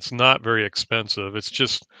 2213, it's not very expensive. It's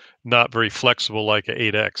just not very flexible like a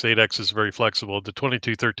 8X. 8X is very flexible. The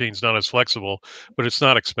 2213 is not as flexible, but it's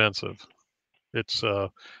not expensive. It's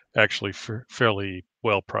actually fairly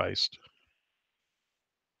well priced.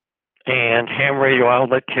 And ham radio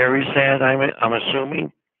outlet carries that, I'm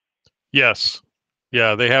assuming? Yes.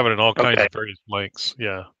 Yeah, they have it in all kinds of various lengths.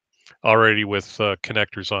 Yeah, already with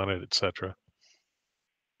connectors on it, etc.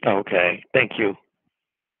 Okay, thank you.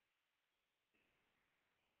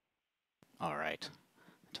 All right,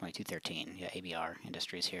 2213. Yeah, ABR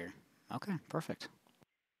Industries here. Okay, perfect.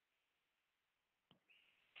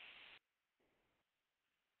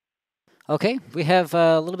 Okay, we have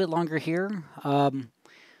a little bit longer here.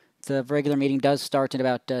 The regular meeting does start in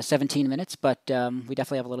about 17 minutes, but we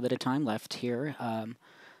definitely have a little bit of time left here.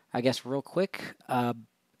 I guess real quick,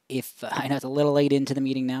 if I know it's a little late into the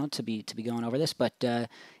meeting now to be going over this, but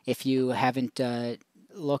if you haven't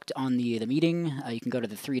looked on the meeting, you can go to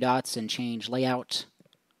the three dots and change layout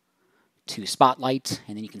to spotlight,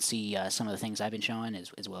 and then you can see some of the things I've been showing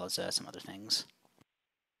as well as some other things.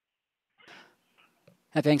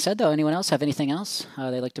 That being said, though, anyone else have anything else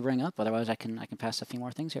they'd like to bring up? Otherwise, I can pass a few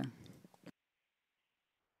more things here.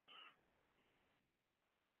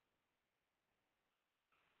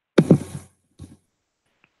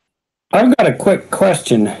 I've got a quick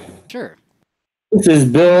question. Sure. This is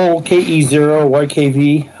Bill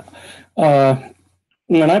KE0YKV.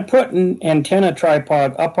 When I put an antenna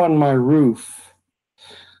tripod up on my roof,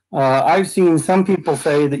 I've seen some people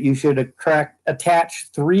say that you should attach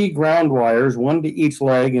 3 ground wires, 1 to each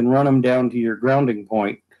leg, and run them down to your grounding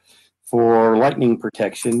point for lightning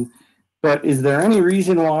protection. But is there any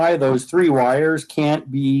reason why those 3 wires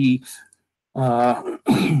can't be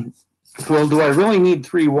well, do I really need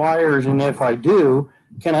 3 wires? And if I do,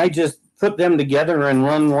 can I just put them together and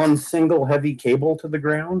run one single heavy cable to the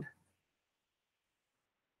ground?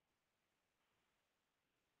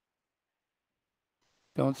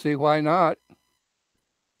 Don't see why not.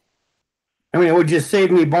 I mean, it would just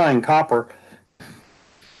save me buying copper.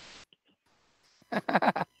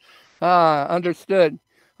 Understood.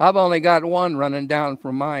 I've only got one running down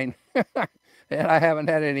from mine, and I haven't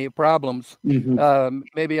had any problems. Mm-hmm.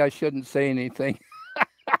 Maybe I shouldn't say anything.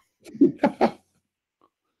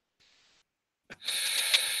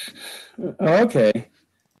 Okay.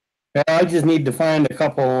 I just need to find a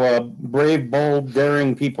couple brave, bold,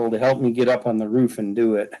 daring people to help me get up on the roof and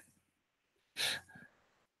do it.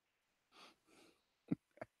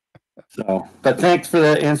 So, but thanks for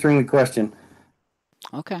answering the question.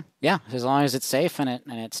 Okay. Yeah, as long as it's safe and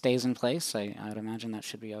it stays in place, I would imagine that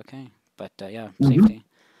should be okay. But yeah, safety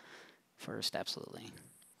first, absolutely.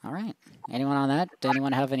 All right. Anyone on that?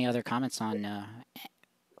 Anyone have any other comments on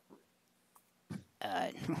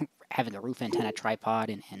having the roof antenna tripod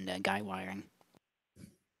and guy wiring?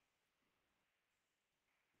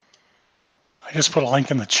 I just put a link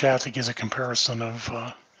in the chat that gives a comparison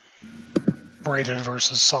of braided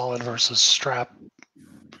versus solid versus strap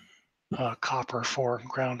copper for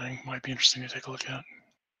grounding. Might be interesting to take a look at.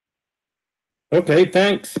 Okay,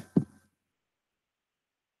 thanks.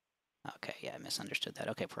 Okay, yeah, I misunderstood that.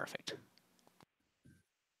 Okay, perfect.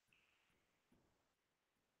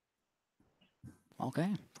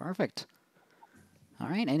 Okay, perfect. All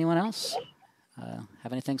right, anyone else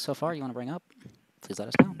have anything so far you want to bring up? Please let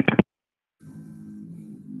us know.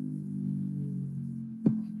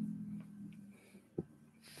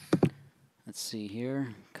 Let's see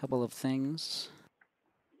here, a couple of things.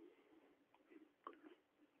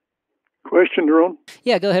 Question, Jerome?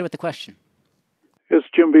 Yeah, go ahead with the question. It's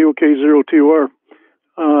Jim BOK02R.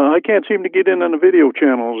 I can't seem to get in on the video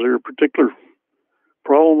channel. Is there a particular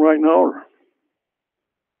problem right now? Or?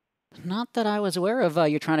 Not that I was aware of.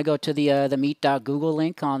 You're trying to go to the meet.google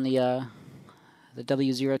link on the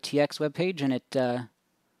W0TX webpage, and it... Yeah,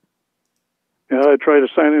 I tried to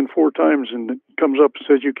sign in 4 times, and it comes up and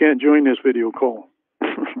says you can't join this video call.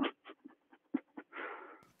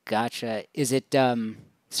 Gotcha. Is it...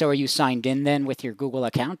 So are you signed in then with your Google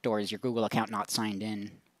account, or is your Google account not signed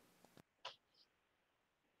in?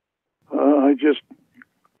 I just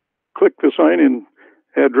clicked the sign-in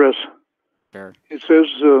address. Sure. It says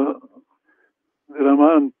that I'm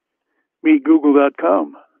on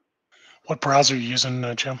meetgoogle.com. What browser are you using,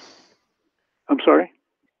 Jim? I'm sorry?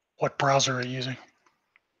 What browser are you using?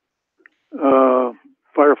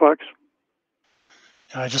 Firefox.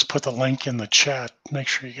 I just put the link in the chat. Make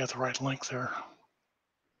sure you get the right link there.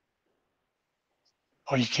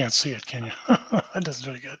 Oh, you can't see it, can you? That doesn't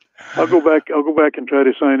do any good. I'll go back and try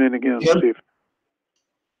to sign in again, Steve.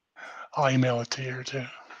 I'll email it to you too.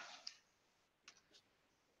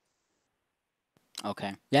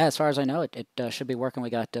 Okay. Yeah, as far as I know, it should be working. We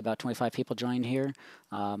got about 25 people joined here.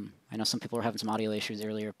 I know some people were having some audio issues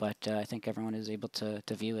earlier, but I think everyone is able to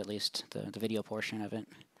view at least the video portion of it.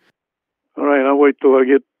 All right, I'll wait till I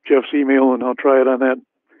get Jeff's email and I'll try it on that.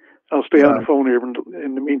 I'll stay on the phone here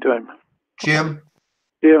in the meantime. Jim?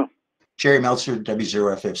 Yeah. Jerry Meltzer,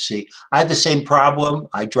 W0FFC. I had the same problem.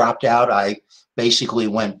 I dropped out. I basically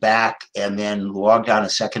went back and then logged on a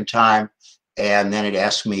second time, and then it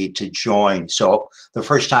asked me to join. So the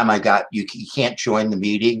first time I got, you can't join the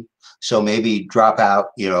meeting. So maybe drop out,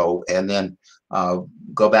 and then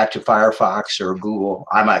go back to Firefox or Google.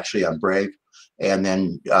 I'm actually on Brave. And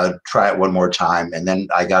then try it one more time. And then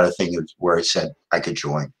I got a thing where it said I could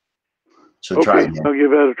join. So okay, try again. I'll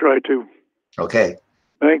give that a try too. Okay.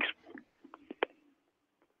 Thanks.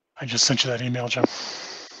 I just sent you that email, Jim.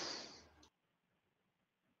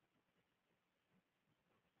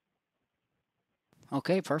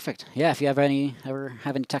 Okay, perfect. Yeah, if you ever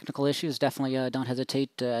have any technical issues, definitely don't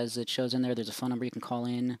hesitate. As it shows in there, there's a phone number you can call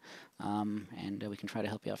in, and we can try to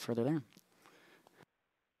help you out further there.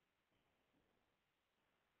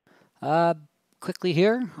 Quickly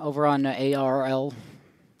here, over on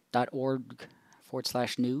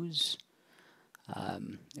arl.org/news,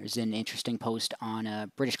 there's an interesting post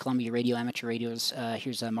on British Columbia Radio Amateur Radios.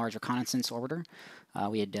 Here's a Mars Reconnaissance Orbiter.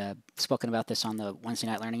 We had spoken about this on the Wednesday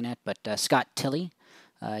Night Learning Net, but Scott Tilley,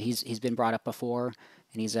 he's been brought up before,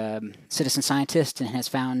 and he's a citizen scientist and has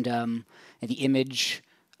found the image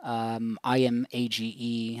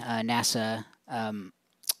IMAGE NASA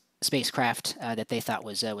spacecraft that they thought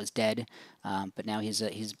was dead, but now he's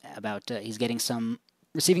getting some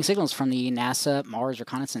receiving signals from the NASA Mars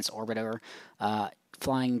Reconnaissance Orbiter,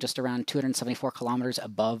 flying just around 274 kilometers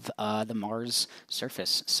above the Mars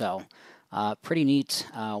surface. So pretty neat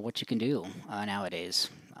what you can do nowadays.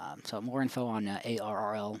 So more info on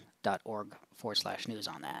arl.org/news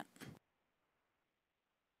on that.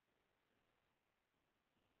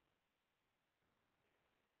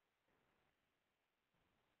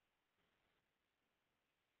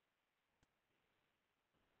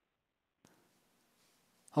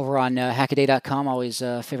 Over on hackaday.com, always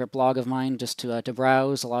a favorite blog of mine just to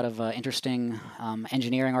browse. A lot of interesting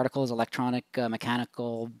engineering articles, electronic,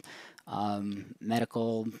 mechanical,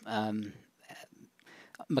 medical,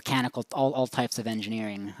 mechanical, all types of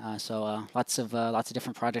engineering. So lots of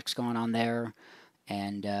different projects going on there,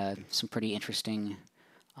 and some pretty interesting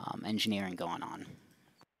engineering going on.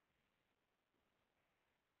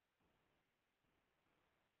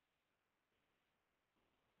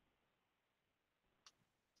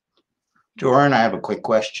 Doran, I have a quick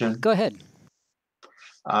question. Go ahead.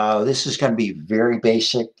 This is going to be very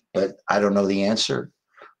basic, but I don't know the answer.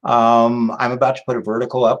 I'm about to put a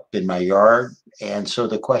vertical up in my yard, and so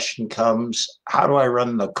the question comes, how do I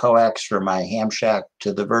run the coax from my ham shack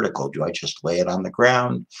to the vertical? Do I just lay it on the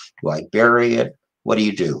ground? Do I bury it? What do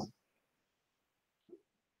you do?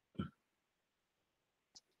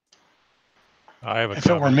 If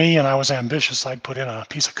it were me and I was ambitious, I'd put in a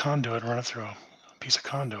piece of conduit and run it through a piece of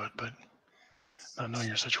conduit, but not knowing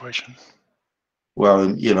your situation.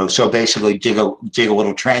 Well, you know, so basically dig a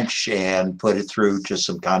little trench and put it through just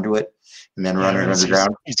some conduit and then run it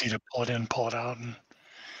underground. Easy to pull it in, pull it out, and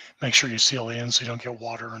make sure you seal the end so you don't get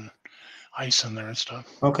water and ice in there and stuff.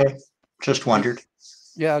 Okay, just wondered.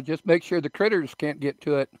 Yeah, just make sure the critters can't get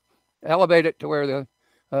to it. Elevate it to where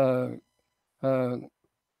the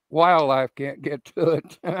wildlife can't get to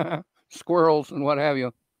it. Squirrels and what have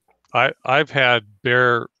you. I've had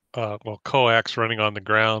coax running on the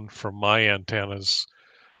ground from my antennas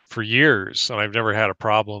for years, and I've never had a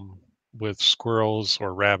problem with squirrels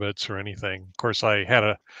or rabbits or anything. Of course, we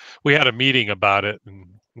had a meeting about it, and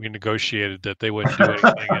we negotiated that they wouldn't do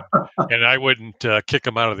anything, and I wouldn't kick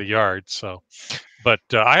them out of the yard. So, but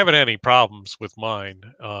I haven't had any problems with mine.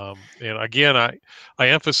 And again, I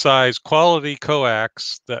emphasize quality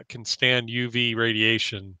coax that can stand UV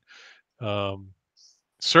radiation.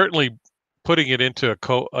 Certainly, putting it into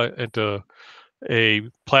a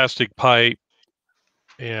plastic pipe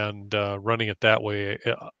and running it that way,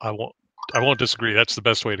 I won't disagree. That's the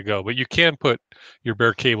best way to go. But you can put your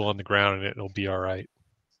bare cable on the ground and it'll be all right.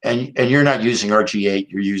 And you're not using RG8,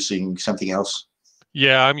 you're using something else?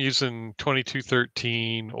 Yeah, I'm using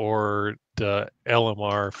 2213 or the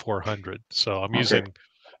LMR 400. So I'm using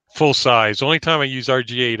full size. The only time I use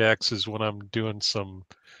RG8X is when I'm doing some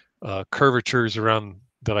curvatures around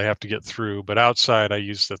that I have to get through. But outside, I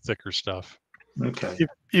use the thicker stuff. Okay.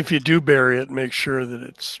 If you do bury it, make sure that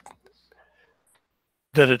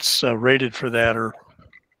it's rated for that, or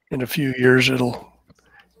in a few years it'll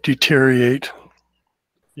deteriorate.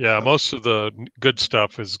 Yeah, most of the good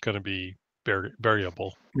stuff is going to be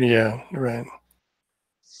variable. Yeah, right.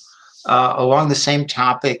 Along the same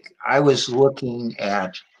topic, I was looking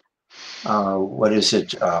at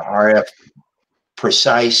RF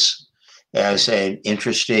Precise as an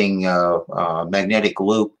interesting magnetic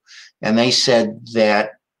loop, and they said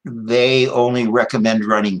that they only recommend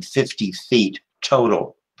running 50 feet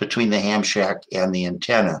total between the ham shack and the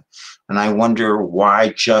antenna, and I wonder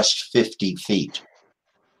why just 50 feet.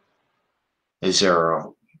 Is there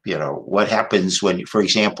what happens when, for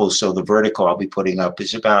example, so the vertical I'll be putting up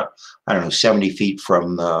is about, 70 feet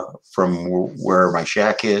from where my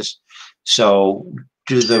shack is. So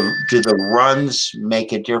do the runs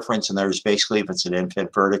make a difference? And there's basically, if it's an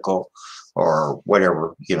infant vertical or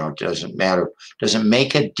whatever, it doesn't matter. Does it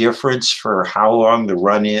make a difference for how long the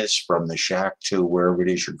run is from the shack to wherever it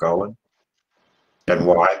is you're going? And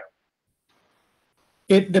why?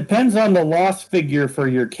 It depends on the loss figure for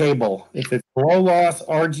your cable. If it's low loss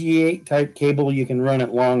RG8 type cable, you can run it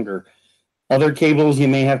longer. Other cables you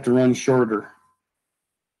may have to run shorter.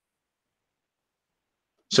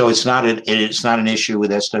 So it's not an issue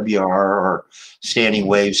with SWR or standing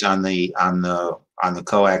waves on the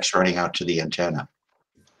coax running out to the antenna.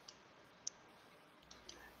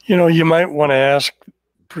 You know, you might want to ask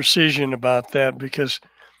Precision about that, because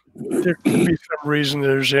there could be some reason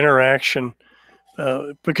there's interaction,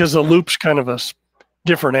 because the loop's kind of a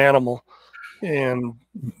different animal, and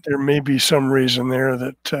there may be some reason there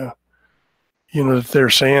that you know, that they're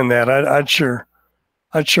saying that. I'd sure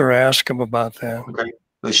ask them about that. Okay.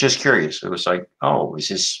 I was just curious. It was like, oh, is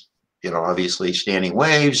this, you know, obviously standing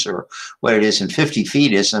waves or what it is? And 50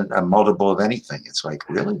 feet isn't a multiple of anything. It's like,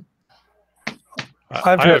 really?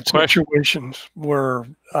 I've had situations where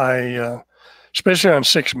especially on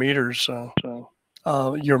 6 meters,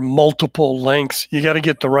 your multiple lengths, you got to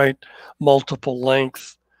get the right multiple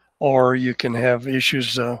length, or you can have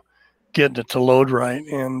issues getting it to load right.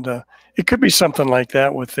 And it could be something like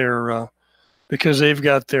that with their, because they've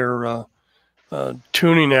got their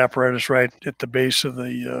tuning apparatus right at the base of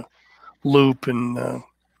the loop. And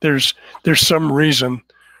there's some reason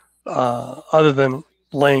other than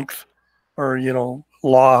length, or, you know,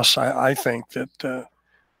 loss, I think that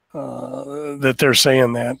that they're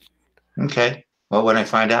saying that. Okay. Well, when I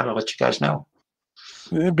find out, I'll let you guys know.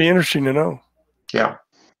 It'd be interesting to know. Yeah.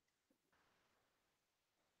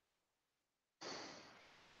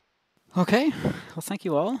 Okay. Well, thank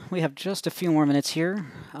you all. We have just a few more minutes here.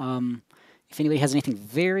 If anybody has anything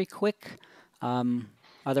very quick,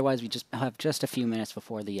 otherwise we just have just a few minutes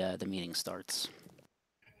before the meeting starts.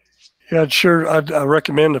 Yeah, I'd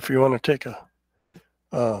recommend, if you want to take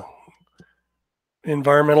a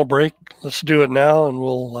environmental break, let's do it now, and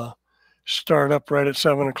we'll start up right at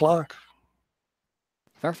 7 o'clock.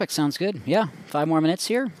 Perfect. Sounds good. Yeah. 5 more minutes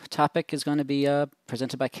here. Topic is going to be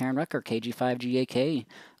presented by Karen Rucker, KG5GAK,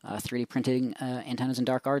 3D printing antennas in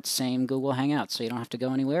dark arts, same Google Hangouts, so you don't have to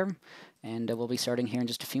go anywhere. And we'll be starting here in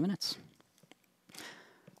just a few minutes.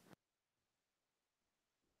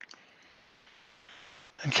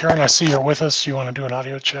 And Karen, I see you're with us. You want to do an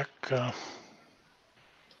audio check?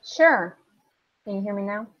 Sure. Can you hear me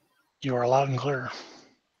now? You are loud and clear.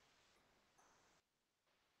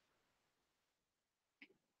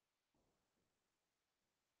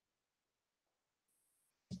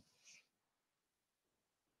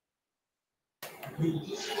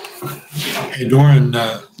 Hey, Doran,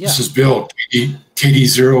 This is Bill,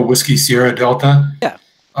 KD0 Whiskey Sierra Delta. Yeah.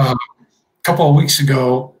 A couple of weeks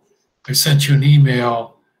ago, I sent you an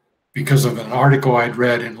email because of an article I'd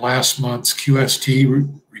read in last month's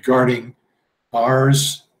QST regarding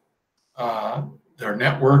Mars, their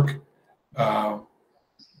network. And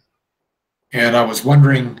I was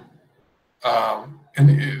wondering,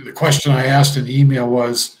 and the question I asked in the email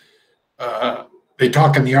was, they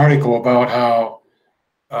talk in the article about how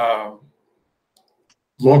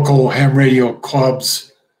local ham radio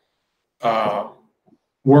clubs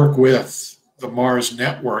work with the Mars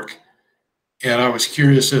network. And I was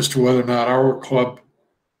curious as to whether or not our club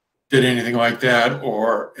did anything like that,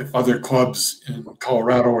 or if other clubs in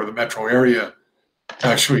Colorado or the metro area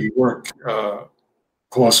actually work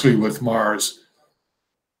closely with Mars.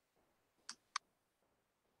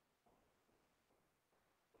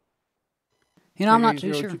 You know, I'm not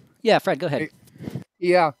too sure. Yeah, Fred, go ahead.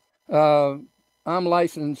 Yeah, I'm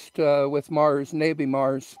licensed with Mars, Navy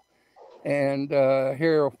Mars. And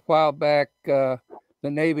here a while back, the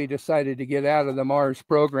Navy decided to get out of the Mars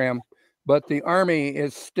program, but the Army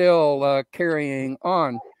is still carrying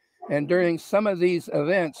on. And during some of these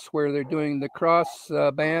events where they're doing the cross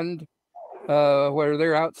band, where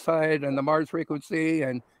they're outside on the Mars frequency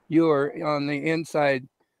and you are on the inside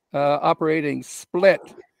operating split,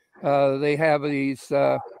 they have these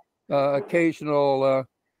occasional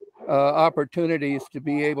opportunities to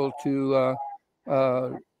be able to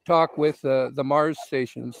talk with the Mars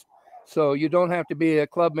stations. So you don't have to be a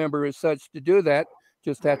club member as such to do that,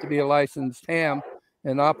 just have to be a licensed ham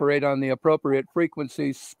and operate on the appropriate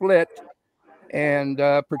frequency split and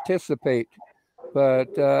participate.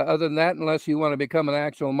 But other than that, unless you want to become an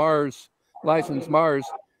actual Mars, licensed Mars,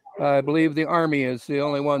 I believe the Army is the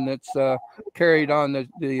only one that's carried on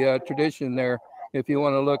the tradition there, if you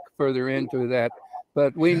want to look further into that.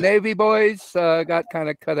 But we Navy boys got kind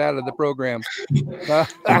of cut out of the program.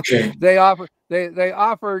 Okay. They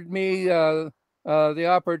offered me the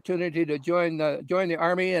opportunity to join the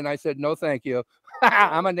Army, and I said no, thank you.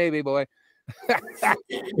 I'm a Navy boy.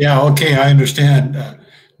 Yeah. Okay, I understand.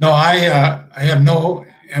 No, I have no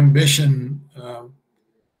ambition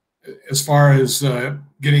as far as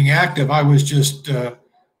getting active, I was just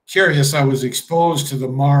curious. I was exposed to the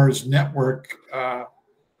Mars network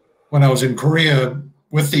when I was in Korea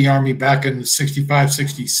with the Army back in 65,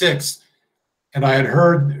 66. And I had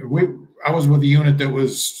heard, I was with a unit that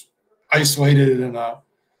was isolated in a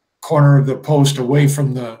corner of the post away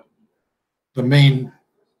from the main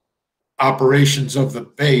operations of the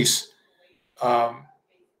base.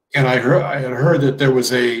 And I had heard that there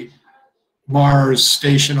was a Mars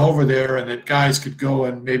station over there and that guys could go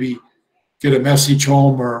and maybe get a message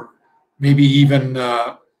home, or maybe even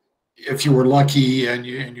if you were lucky and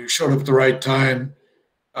you showed up at the right time,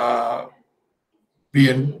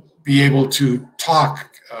 be able to talk,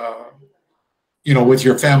 with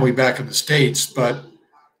your family back in the States. But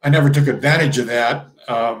I never took advantage of that.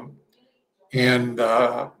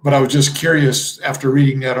 But I was just curious after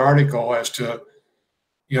reading that article as to,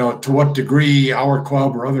 to what degree our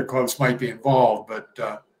club or other clubs might be involved.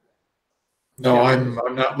 But no, I'm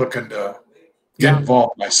not looking to get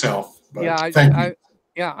involved myself. But thank you.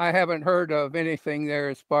 I haven't heard of anything there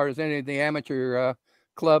as far as any of the amateur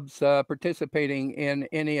clubs participating in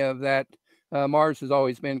any of that. Mars has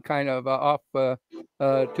always been kind of off to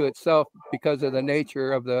itself because of the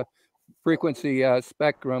nature of the frequency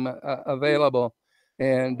spectrum available.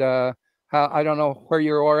 And how, I don't know where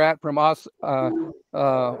you are at from us. I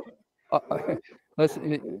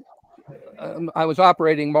was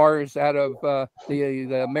operating Mars out of the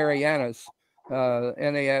Marianas,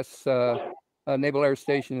 NAS Naval Air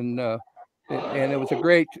Station, and it was a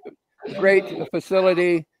great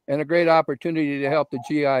facility and a great opportunity to help the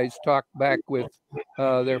GIs talk back with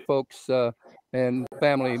their folks and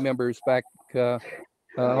family members back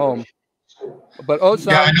home. But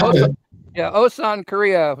Osan,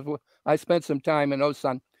 Korea, I spent some time in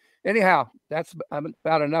Osan. Anyhow, that's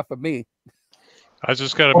about enough of me. I was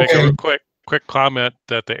just going to make a quick comment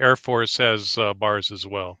that the Air Force has Mars as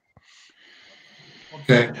well.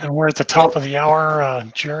 Okay. And we're at the top of the hour.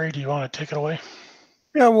 Jerry, do you want to take it away?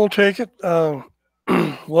 Yeah, we'll take it.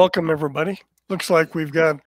 Welcome, everybody. Looks like we've got